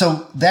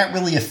 So that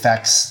really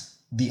affects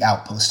the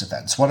outpost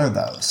events. What are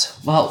those?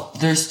 Well,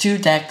 there's 2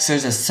 decks.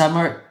 There's a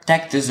summer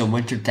deck. There's a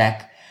winter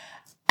deck.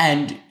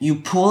 And you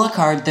pull a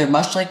card. They're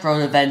much like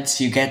road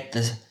events. You get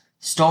the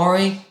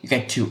story. You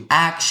get 2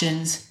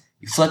 actions.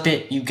 You flip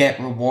it. You get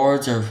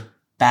rewards or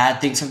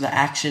bad things from the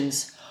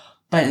actions.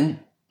 But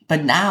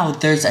now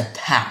there's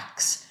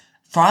attacks.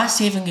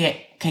 Frosthaven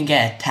can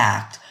get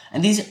attacked.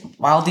 And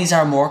while these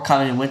are more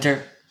common in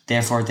winter,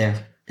 therefore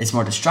it's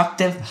more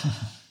destructive.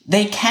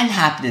 They can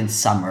happen in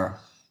summer.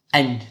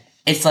 And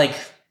it's like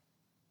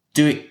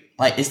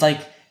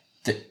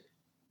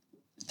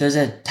there's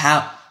a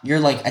town. You're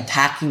like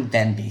attacking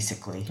them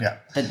basically. Yeah.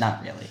 But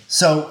not really.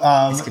 So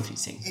it's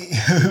confusing.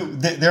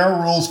 There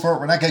are rules for it.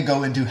 We're not going to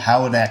go into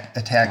how an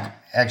attack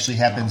actually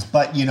happens,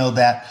 but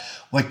that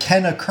what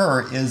can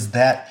occur is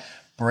that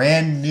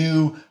brand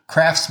new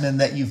craftsman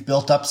that you've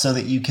built up so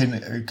that you can,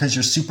 because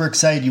you're super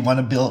excited, you want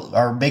to build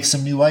or make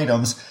some new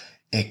items,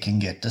 it can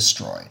get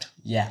destroyed.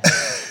 Yeah.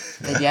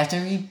 Then you have to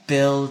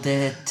rebuild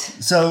it.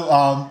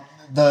 So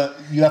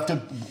you have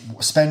to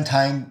spend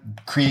time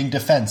creating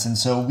defense. And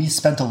so we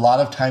spent a lot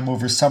of time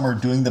over summer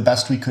doing the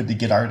best we could to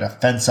get our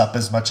defense up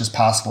as much as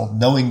possible,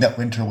 knowing that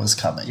winter was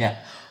coming. Yeah.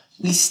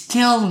 We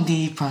still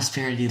need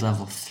prosperity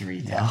level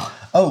 3 though. Yeah.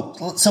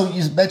 Oh, so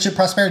you mentioned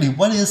prosperity.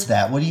 What is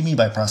that? What do you mean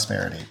by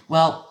prosperity?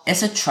 Well,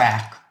 it's a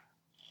track.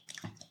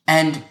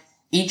 And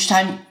each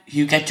time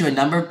you get to a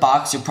numbered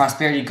box, your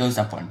prosperity goes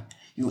up 1.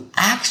 You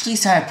actually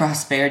start at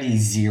prosperity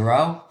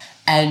 0,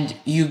 and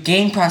you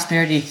gain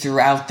prosperity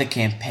throughout the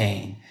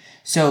campaign.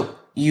 So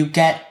you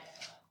get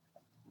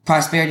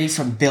prosperity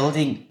from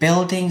building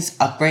buildings,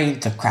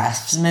 upgrading the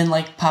craftsman,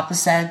 like Papa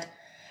said,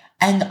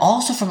 and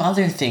also from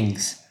other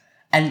things.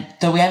 And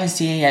though we haven't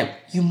seen it yet,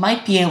 you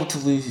might be able to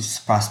lose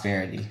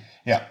prosperity.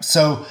 Yeah.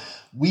 So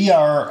we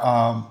are,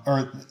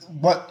 or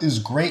what is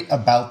great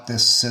about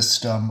this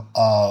system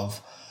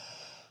of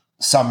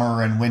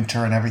summer and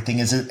winter and everything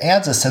is it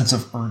adds a sense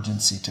of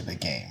urgency to the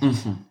game.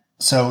 Mm-hmm.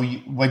 So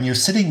when you're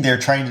sitting there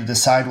trying to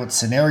decide what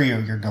scenario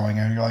you're going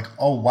in, you're like,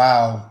 oh,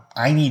 wow,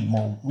 we need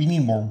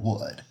more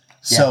wood.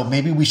 Yeah. So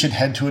maybe we should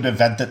head to an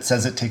event that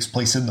says it takes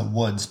place in the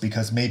woods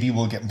because maybe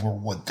we'll get more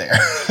wood there.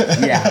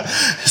 Yeah.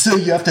 So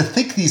you have to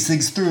think these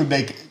things through and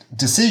make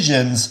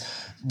decisions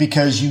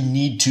because you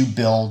need to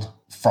build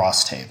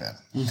Frosthaven.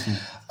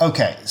 Mm-hmm.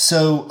 Okay.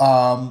 So,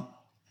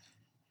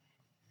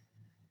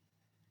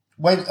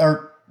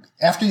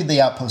 after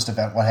the outpost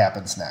event, what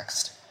happens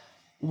next?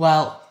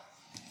 Well,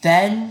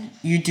 then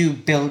you do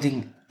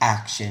building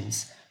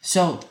actions.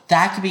 So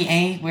that could be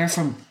anywhere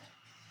from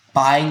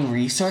buying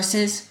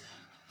resources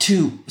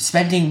to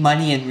spending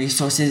money and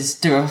resources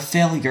to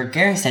refill your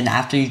garrison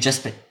after you've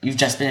just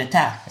been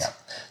attacked. Yeah.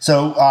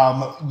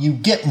 So you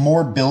get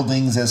more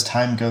buildings as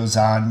time goes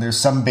on. There's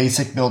some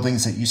basic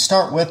buildings that you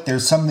start with.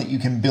 There's some that you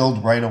can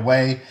build right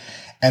away.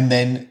 And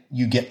then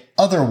you get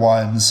other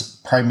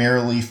ones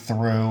primarily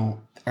through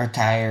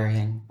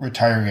retiring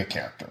a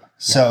character. Yeah.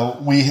 So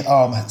we,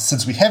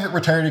 since we haven't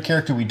retired a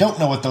character, we don't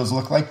know what those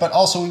look like, but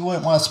also we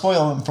wouldn't want to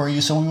spoil them for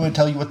you, so we wouldn't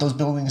tell you what those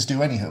buildings do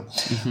anywho.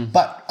 Mm-hmm.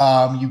 But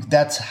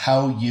that's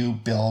how you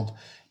build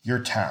your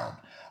town.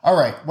 All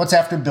right, what's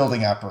after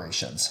building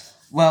operations?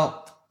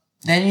 Well,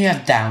 then you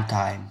have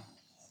downtime.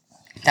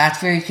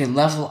 That's where you can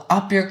level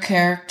up your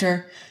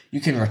character,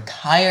 you can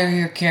retire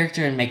your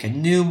character and make a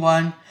new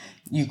one.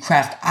 You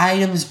craft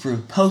items, brew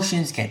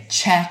potions, get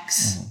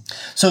checks. Mm-hmm.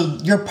 So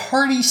your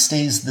party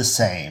stays the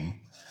same.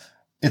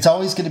 It's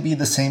always going to be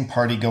the same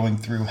party going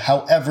through.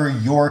 However,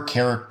 your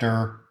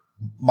character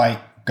might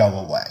go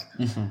away.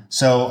 Mm-hmm.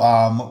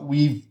 So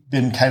we've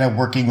been kind of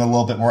working a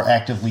little bit more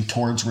actively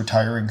towards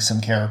retiring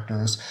some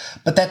characters.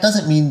 But that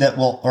doesn't mean that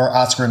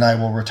Oscar and I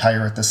will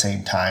retire at the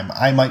same time.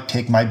 I might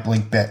take my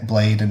Blink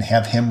Blade and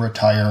have him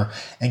retire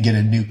and get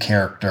a new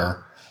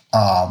character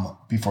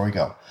before we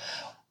go.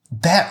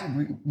 That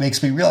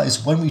makes me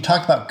realize when we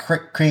talked about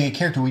creating a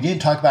character, we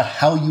didn't talk about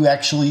how you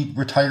actually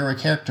retire a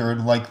character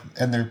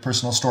and their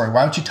personal story.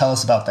 Why don't you tell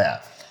us about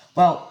that?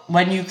 Well,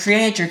 when you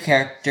created your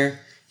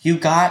character, you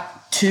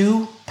got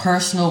 2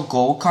 personal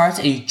goal cards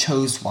and you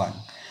chose one.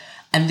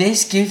 And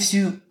this gives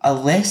you a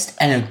list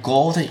and a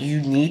goal that you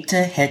need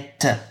to hit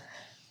to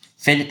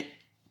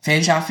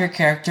finish off your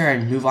character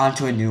and move on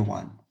to a new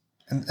one.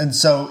 And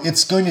so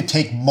it's going to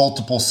take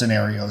multiple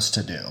scenarios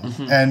to do.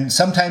 Mm-hmm. And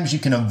sometimes you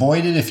can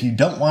avoid it if you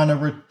don't want to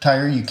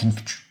retire. You can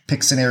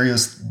pick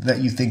scenarios that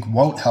you think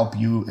won't help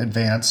you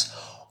advance,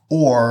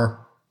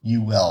 or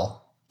you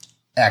will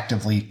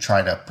actively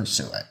try to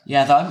pursue it.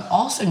 Yeah, though I'm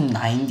also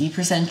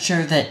 90%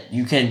 sure that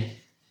you can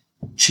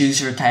choose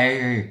to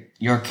retire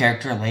your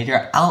character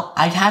later.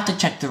 I'd have to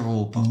check the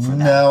rule book for that.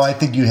 No, I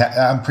think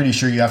I'm pretty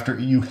sure you have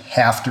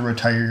to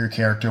retire your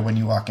character when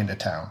you walk into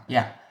town.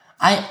 Yeah.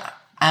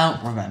 I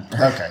don't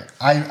remember. Okay.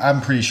 I'm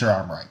pretty sure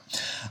I'm right.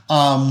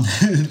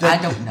 I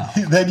don't know.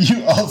 Then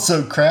you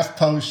also craft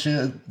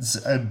potions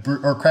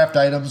or craft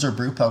items or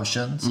brew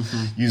potions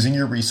using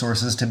your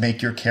resources to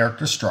make your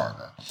character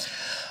stronger.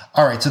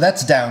 All right. So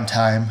that's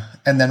downtime.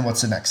 And then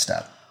what's the next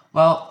step?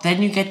 Well,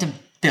 then you get to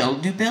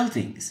build new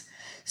buildings.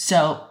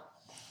 So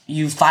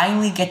you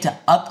finally get to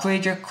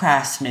upgrade your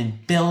craftsman,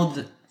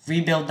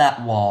 rebuild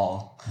that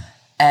wall.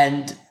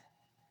 And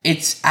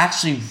it's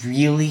actually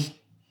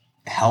really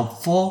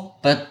helpful,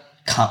 but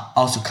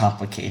also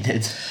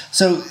complicated.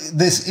 So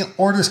this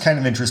order is kind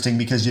of interesting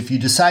because if you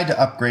decide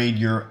to upgrade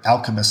your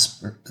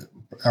alchemist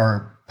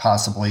or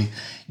possibly,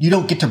 you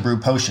don't get to brew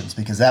potions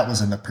because that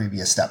was in the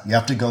previous step. You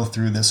have to go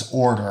through this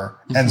order.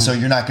 Mm-hmm. And so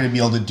you're not going to be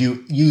able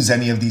to use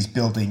any of these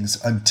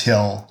buildings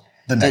until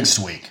the next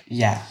week.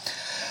 Yeah.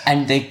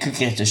 And they could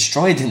get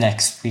destroyed the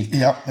next week.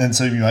 Yep. And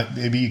so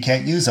maybe you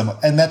can't use them.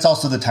 And that's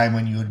also the time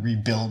when you would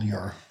rebuild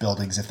your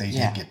buildings if they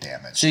did get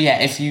damaged. So yeah,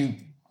 if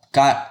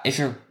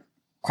your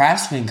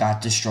craftsman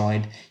got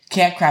destroyed, you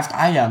can't craft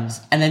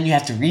items, and then you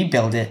have to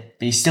rebuild it,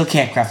 but you still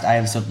can't craft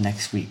items until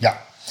next week. Yeah.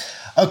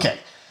 Okay.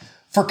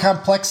 For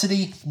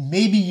complexity,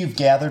 maybe you've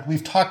gathered,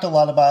 we've talked a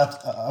lot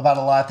about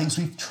a lot of things.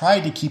 We've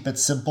tried to keep it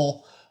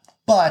simple,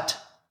 but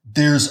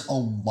there's a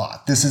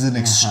lot. This is an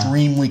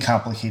extremely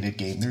complicated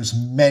game. There's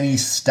many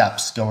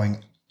steps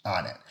going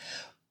on it.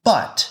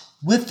 But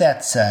With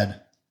that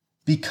said,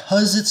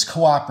 because it's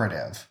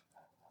cooperative,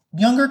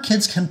 younger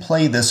kids can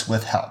play this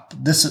with help.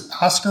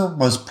 Oscar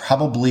was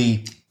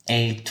probably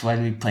 8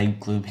 when we played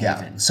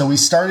Gloomhaven. Yeah. So we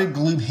started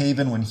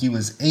Gloomhaven when he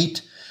was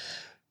 8,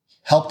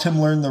 helped him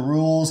learn the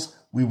rules.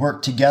 We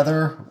worked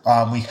together.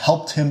 We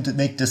helped him to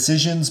make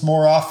decisions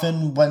more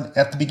often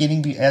at the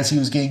beginning as he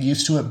was getting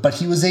used to it, but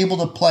he was able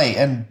to play,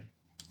 and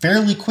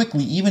fairly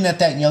quickly, even at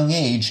that young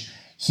age,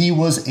 he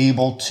was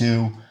able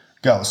to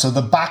go. So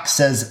the box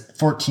says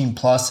 14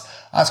 plus.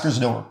 Oscar's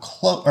nowhere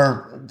close,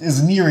 or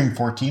is nearing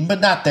 14, but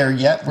not there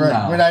yet. We're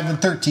not even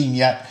 13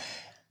 yet.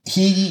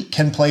 He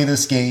can play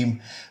this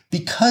game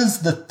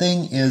because the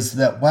thing is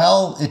that,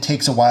 well, it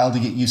takes a while to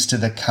get used to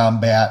the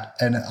combat,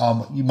 and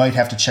you might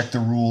have to check the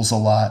rules a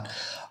lot.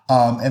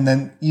 And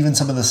then even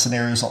some of the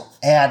scenarios will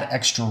add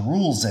extra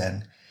rules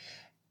in.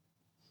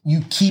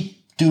 You keep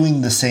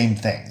doing the same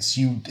things.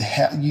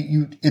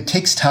 It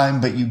takes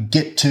time, but you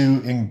get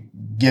to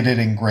get it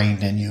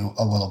ingrained in you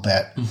a little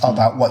bit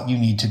about what you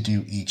need to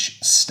do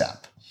each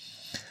step.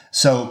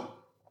 So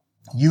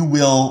you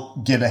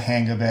will get a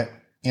hang of it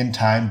in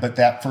time, but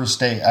that first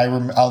day,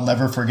 I'll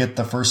never forget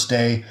the first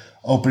day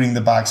opening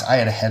the box. I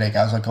had a headache.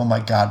 I was like, oh my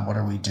God, what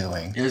are we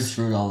doing? It was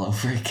fruit all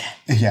over again.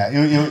 Yeah,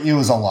 it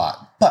was a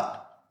lot. But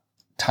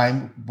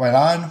time went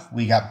on.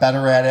 We got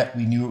better at it.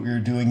 We knew what we were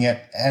doing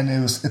it. And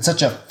it's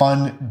such a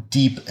fun,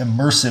 deep,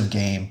 immersive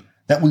game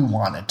that we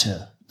wanted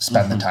to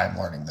spend the time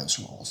learning those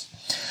rules.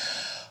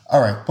 All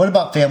right. What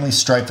about family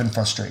strife and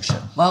frustration?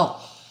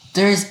 Well,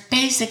 there's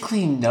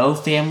basically no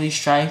family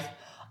strife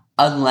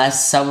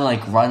unless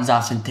someone runs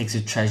off and takes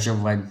a treasure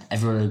when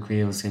everyone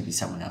agreed it was going to be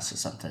someone else or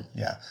something.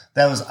 Yeah.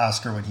 That was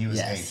Oscar when he was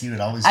 8. He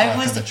would always I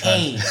was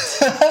 8.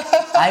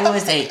 I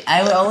was 8.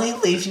 I would only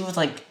leave you with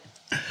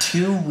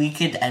 2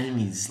 weakened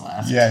enemies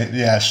left.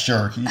 Yeah,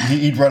 sure.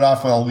 He'd run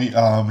off while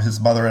his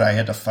mother and I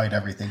had to fight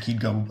everything. He'd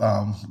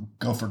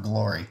go for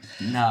glory.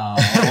 No,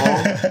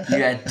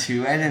 you had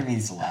 2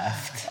 enemies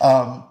left.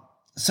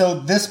 So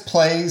this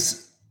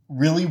plays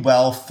really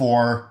well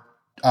for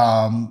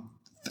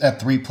at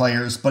 3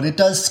 players, but it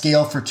does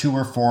scale for 2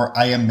 or 4.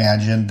 I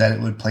imagine that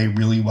it would play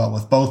really well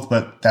with both,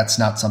 but that's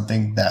not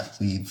something that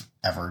we've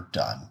ever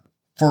done.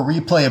 For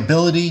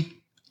replayability,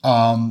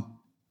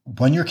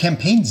 when your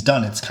campaign's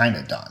done, it's kind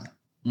of done.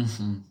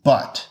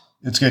 But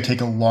it's going to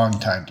take a long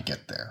time to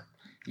get there.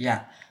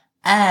 Yeah.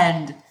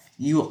 And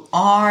you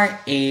are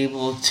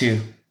able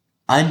to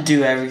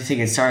undo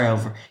everything and start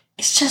over.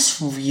 It's just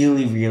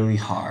really, really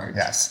hard.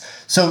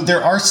 Yes. So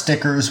there are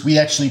stickers. We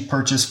actually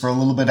purchased for a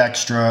little bit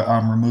extra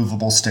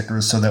removable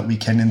stickers so that we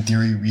can, in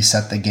theory,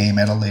 reset the game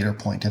at a later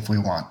point if we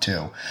want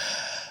to.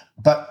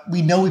 But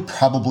we know we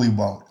probably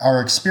won't.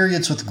 Our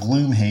experience with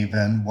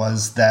Gloomhaven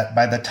was that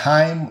by the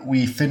time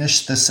we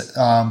finished this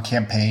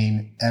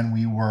campaign and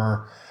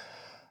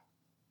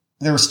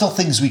there were still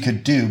things we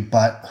could do,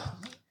 but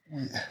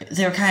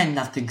they were kind of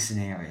nothing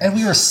scenarios. And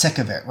we were sick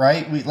of it,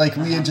 right? We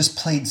had just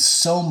played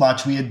so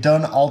much. We had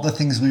done all the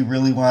things we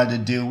really wanted to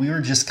do. We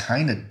were just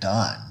kind of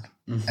done.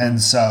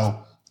 And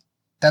so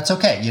that's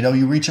okay.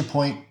 You reach a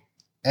point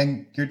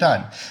and you're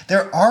done.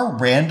 There are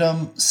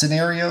random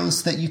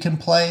scenarios that you can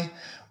play.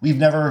 We've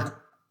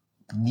never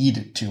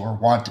needed to or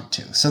wanted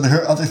to. So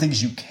there are other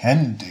things you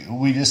can do.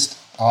 We just,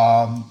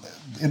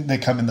 they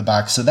come in the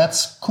box. So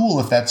that's cool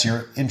if that's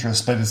your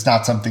interest, but it's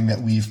not something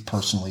that we've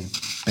personally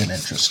been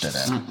interested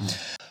in.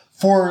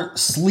 For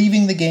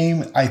sleeving the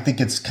game, I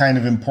think it's kind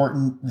of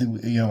important.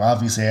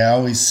 Obviously I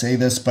always say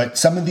this, but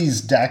some of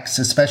these decks,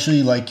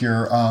 especially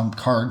your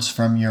cards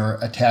from your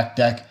attack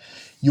deck,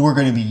 you are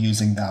going to be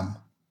using them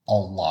a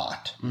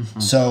lot.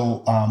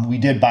 So we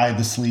did buy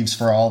the sleeves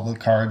for all the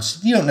cards.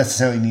 You don't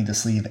necessarily need to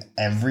sleeve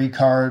every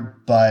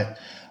card, but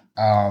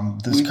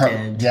we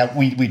did. Yeah,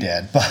 we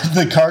did. But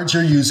the cards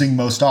you're using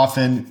most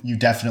often, you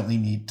definitely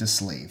need to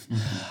sleeve.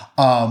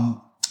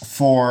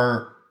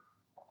 For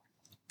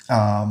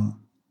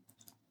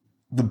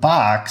the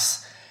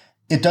box,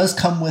 it does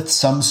come with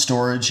some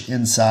storage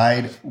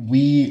inside.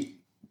 We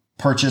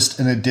purchased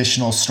an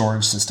additional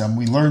storage system.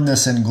 We learned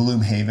this in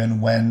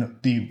Gloomhaven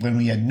when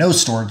we had no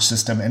storage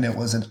system and it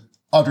was an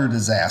utter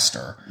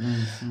disaster.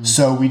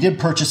 So we did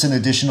purchase an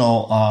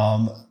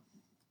additional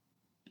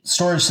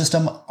storage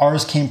system.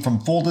 Ours came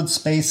from Folded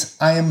Space.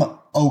 I am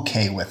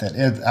okay with it.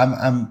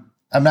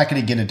 I'm not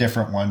going to get a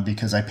different one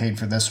because I paid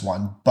for this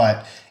one,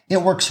 but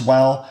it works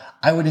well.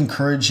 I would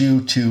encourage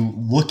you to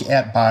look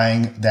at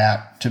buying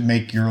that to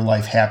make your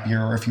life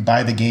happier. Or if you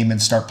buy the game and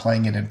start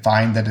playing it and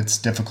find that it's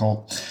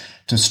difficult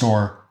to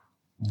store,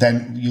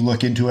 then you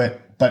look into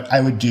it. But I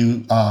would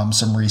do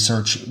some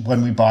research.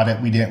 When we bought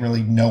it, we didn't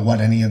really know what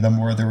any of them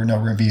were. There were no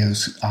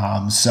reviews.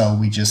 So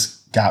we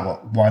just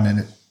got one.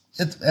 And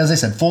it, as I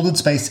said, Folded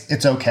Space,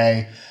 it's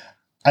okay.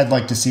 I'd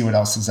like to see what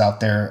else is out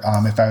there.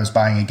 If I was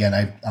buying again,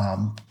 I'd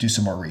do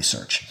some more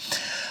research.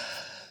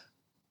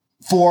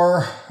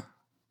 For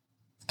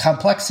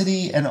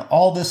complexity and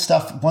all this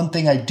stuff, one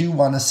thing I do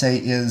want to say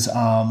is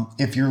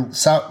if you're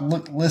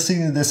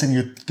listening to this and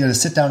you're going to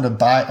sit down to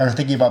buy or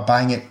thinking about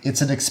buying it,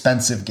 it's an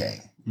expensive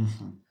game.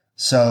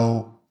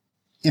 So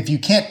if you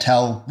can't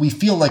tell, we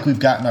feel like we've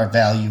gotten our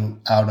value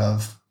out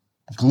of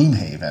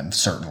Gloomhaven,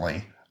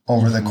 certainly,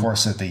 over the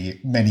course of the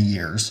many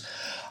years.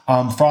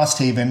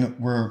 Frosthaven,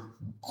 we're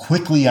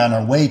quickly on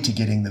our way to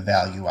getting the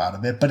value out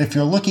of it. But if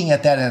you're looking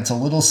at that and it's a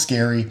little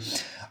scary,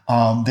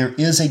 there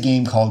is a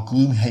game called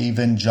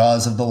Gloomhaven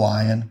Jaws of the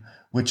Lion,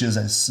 which is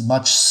a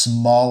much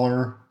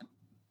smaller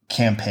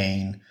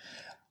campaign.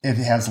 It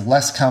has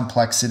less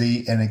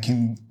complexity, and it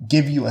can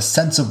give you a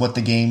sense of what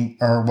the game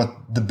or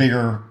what the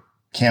bigger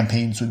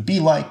campaigns would be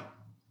like,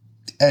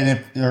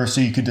 and so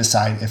you could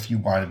decide if you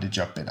wanted to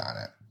jump in on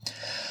it.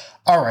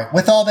 All right,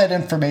 with all that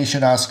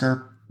information,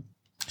 Oscar,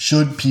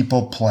 should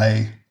people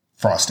play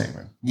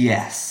Frosthaven?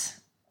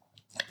 Yes.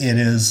 It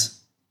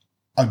is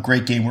a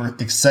great game. We're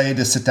excited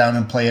to sit down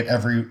and play it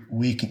every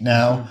week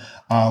now.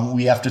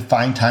 We have to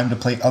find time to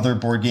play other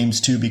board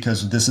games too,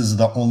 because this is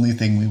the only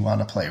thing we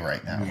want to play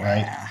right now,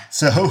 right?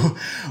 So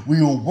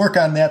we will work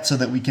on that so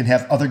that we can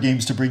have other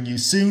games to bring you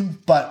soon.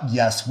 But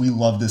yes, we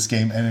love this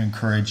game and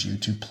encourage you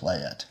to play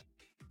it.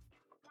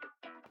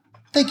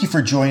 Thank you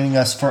for joining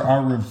us for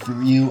our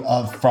review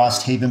of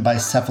Frosthaven by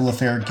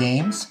Cephalofair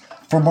Games.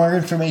 For more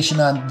information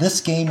on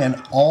this game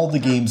and all the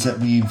games that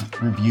we've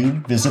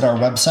reviewed, visit our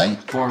website,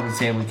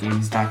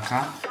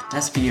 boardwithfamilygames.com.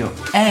 That's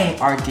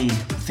BOARD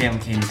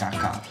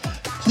familygames.com.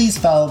 Please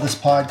follow this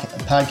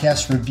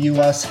podcast,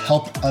 review us,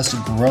 help us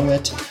grow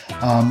it,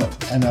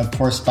 and of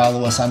course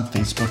follow us on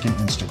Facebook and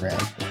Instagram.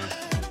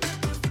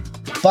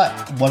 But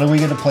what are we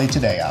going to play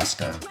today,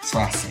 Oscar?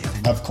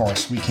 Frosthaven. Of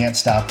course, we can't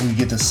stop. We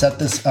get to set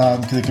this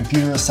the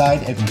computer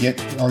aside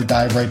and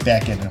dive right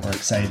back in, and we're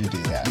excited to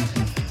do that.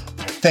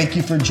 Thank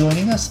you for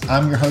joining us.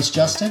 I'm your host,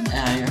 Justin.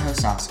 And I'm your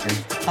host, Oscar.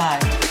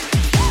 Bye.